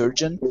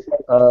surgeon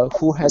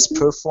who has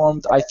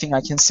performed, I think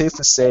I can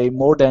safely say,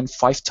 more than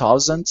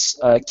 5,000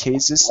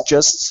 cases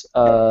just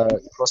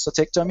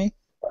prostatectomy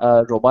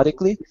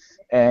robotically.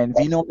 And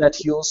we know that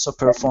he also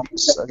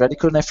performs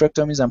radical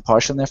nephrectomies and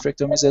partial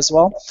nephrectomies as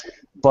well.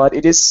 But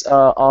it is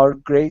our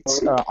great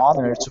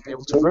honor to be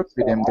able to work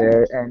with him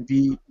there, and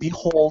we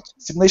hold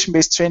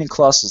simulation-based training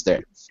classes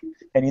there.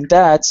 And in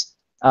that,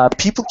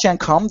 people can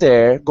come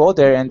there, go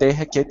there, and they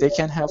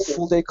can have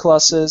full-day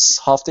classes,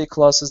 half-day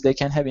classes. They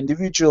can have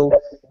individual,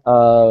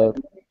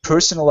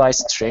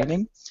 personalized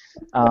training.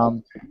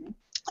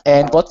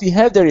 And what we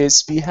have there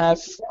is we have,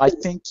 I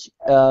think,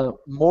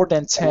 more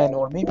than 10,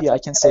 or maybe I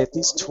can say at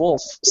least 12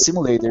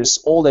 simulators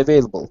all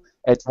available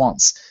at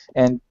once.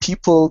 And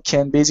people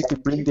can basically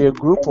bring their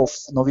group of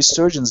novice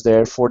surgeons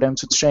there for them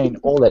to train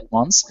all at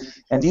once.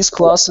 And these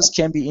classes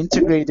can be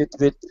integrated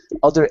with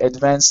other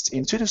advanced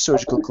intuitive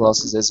surgical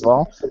classes as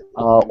well,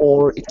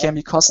 or it can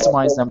be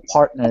customized and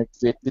partnered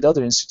with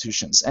other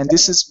institutions. And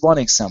this is one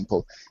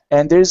example.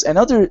 And there's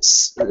another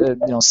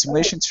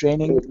simulation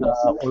training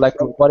or like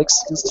robotic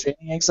skills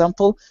training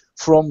example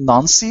from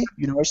Nancy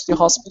University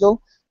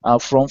Hospital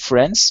from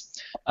France.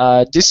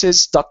 This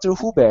is Dr.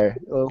 Huber,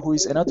 who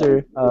is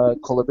another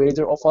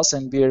collaborator of us,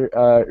 and we're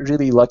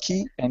really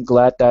lucky and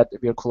glad that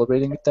we are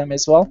collaborating with them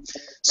as well.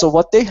 So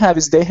what they have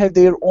is they have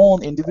their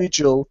own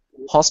individual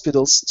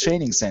hospitals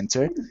training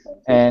center,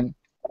 and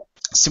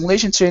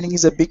simulation training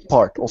is a big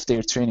part of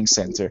their training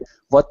center.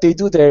 What they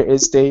do there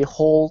is they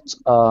hold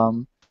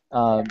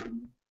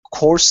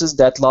courses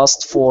that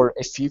last for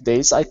a few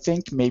days, I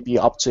think, maybe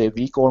up to a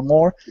week or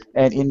more.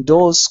 And in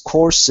those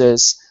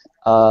courses,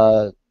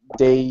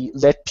 they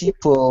let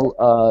people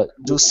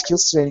do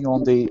skills training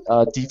on the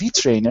DV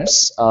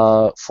trainers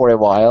for a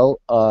while,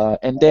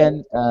 and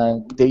then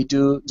they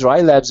do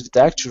dry labs with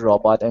the actual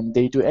robot, and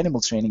they do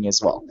animal training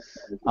as well.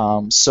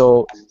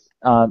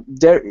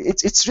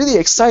 It's really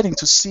exciting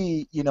to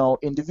see,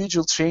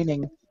 individual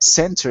training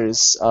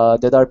centers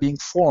that are being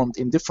formed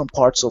in different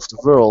parts of the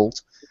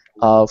world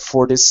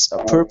for this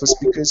purpose,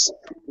 because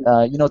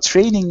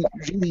training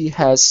really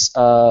has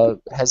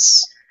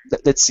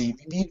let's see,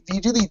 we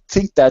really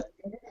think that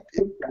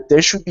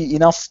there should be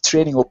enough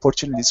training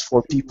opportunities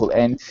for people,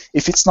 and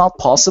if it's not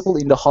possible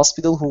in the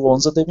hospital who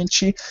owns a Da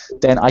Vinci,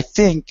 then I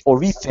think, or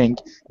we think,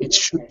 it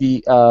should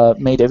be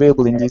made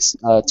available in these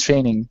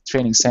training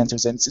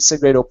centers, and it's a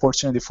great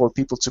opportunity for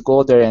people to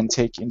go there and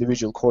take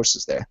individual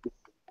courses there.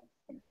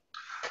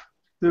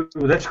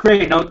 That's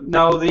great.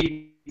 Now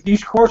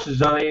these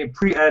courses, are they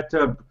at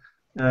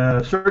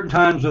certain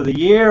times of the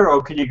year,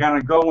 or can you kind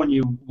of go when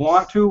you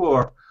want to,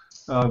 or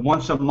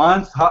once a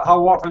month?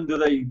 How often do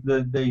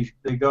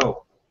they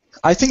go?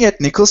 I think at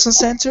Nicholson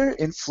Center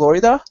in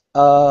Florida,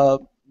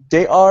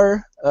 they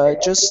are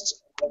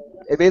just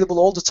available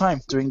all the time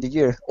during the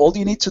year. All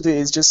you need to do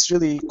is just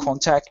really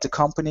contact the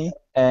company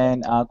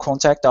and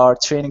contact our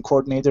training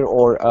coordinator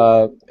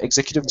or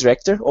executive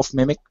director of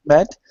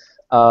MimicMed,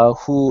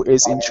 who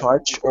is in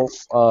charge of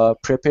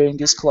preparing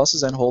these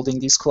classes and holding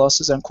these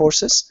classes and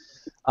courses.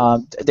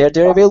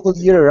 They're available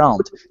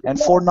year-round. And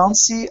for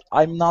Nancy,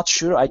 I'm not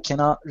sure. I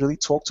cannot really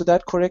talk to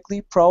that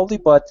correctly, probably,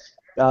 but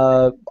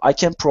I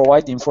can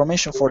provide the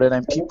information for that,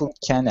 and people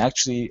can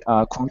actually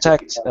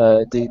contact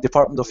the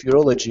Department of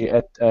Urology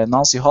at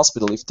Nancy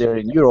Hospital. If they're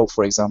in Europe,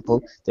 for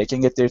example, they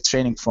can get their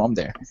training from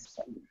there.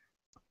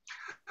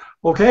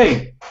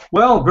 Okay,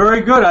 well,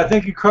 very good. I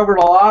think you covered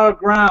a lot of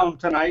ground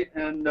tonight,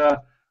 and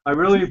I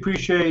really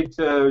appreciate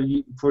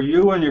for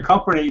you and your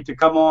company to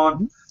come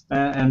on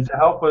and to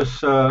help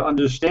us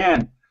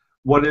understand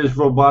what is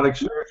robotic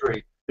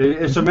surgery.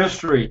 It's a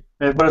mystery,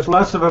 but it's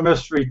less of a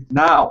mystery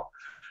now.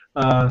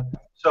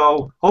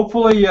 So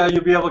hopefully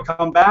you'll be able to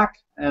come back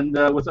and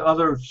with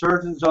other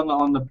surgeons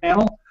on the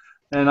panel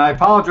And I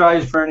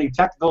apologize for any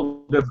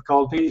technical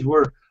difficulties.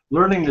 We're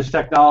learning this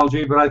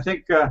technology, but I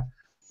think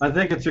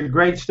it's a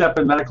great step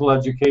in medical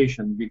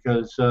education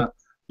because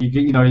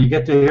you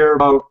get to hear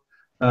about.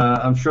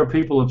 I'm sure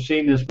people have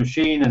seen this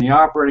machine in the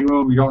operating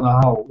room. You don't know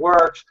how it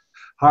works.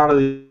 How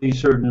do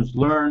these surgeons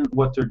learn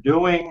what they're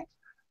doing?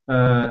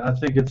 I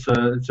think it's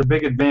a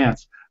big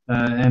advance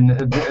and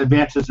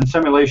advances in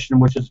simulation,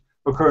 which is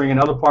occurring in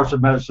other parts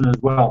of medicine as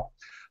well.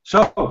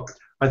 So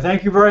I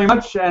thank you very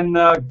much, and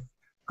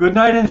good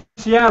night in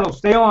Seattle.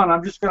 Stay on.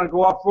 I'm just going to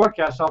go off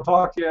broadcast. I'll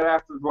talk to you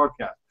after the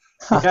broadcast.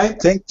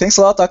 Okay. Thanks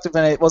a lot, Dr.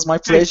 Bennett. It was my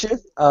pleasure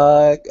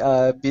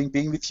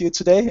being with you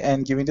today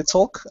and giving the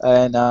talk,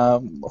 and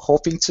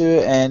hoping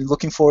to and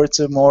looking forward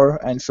to more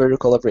and further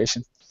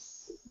collaboration.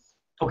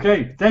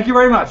 Okay. Thank you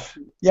very much.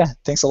 Yeah.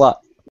 Thanks a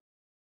lot.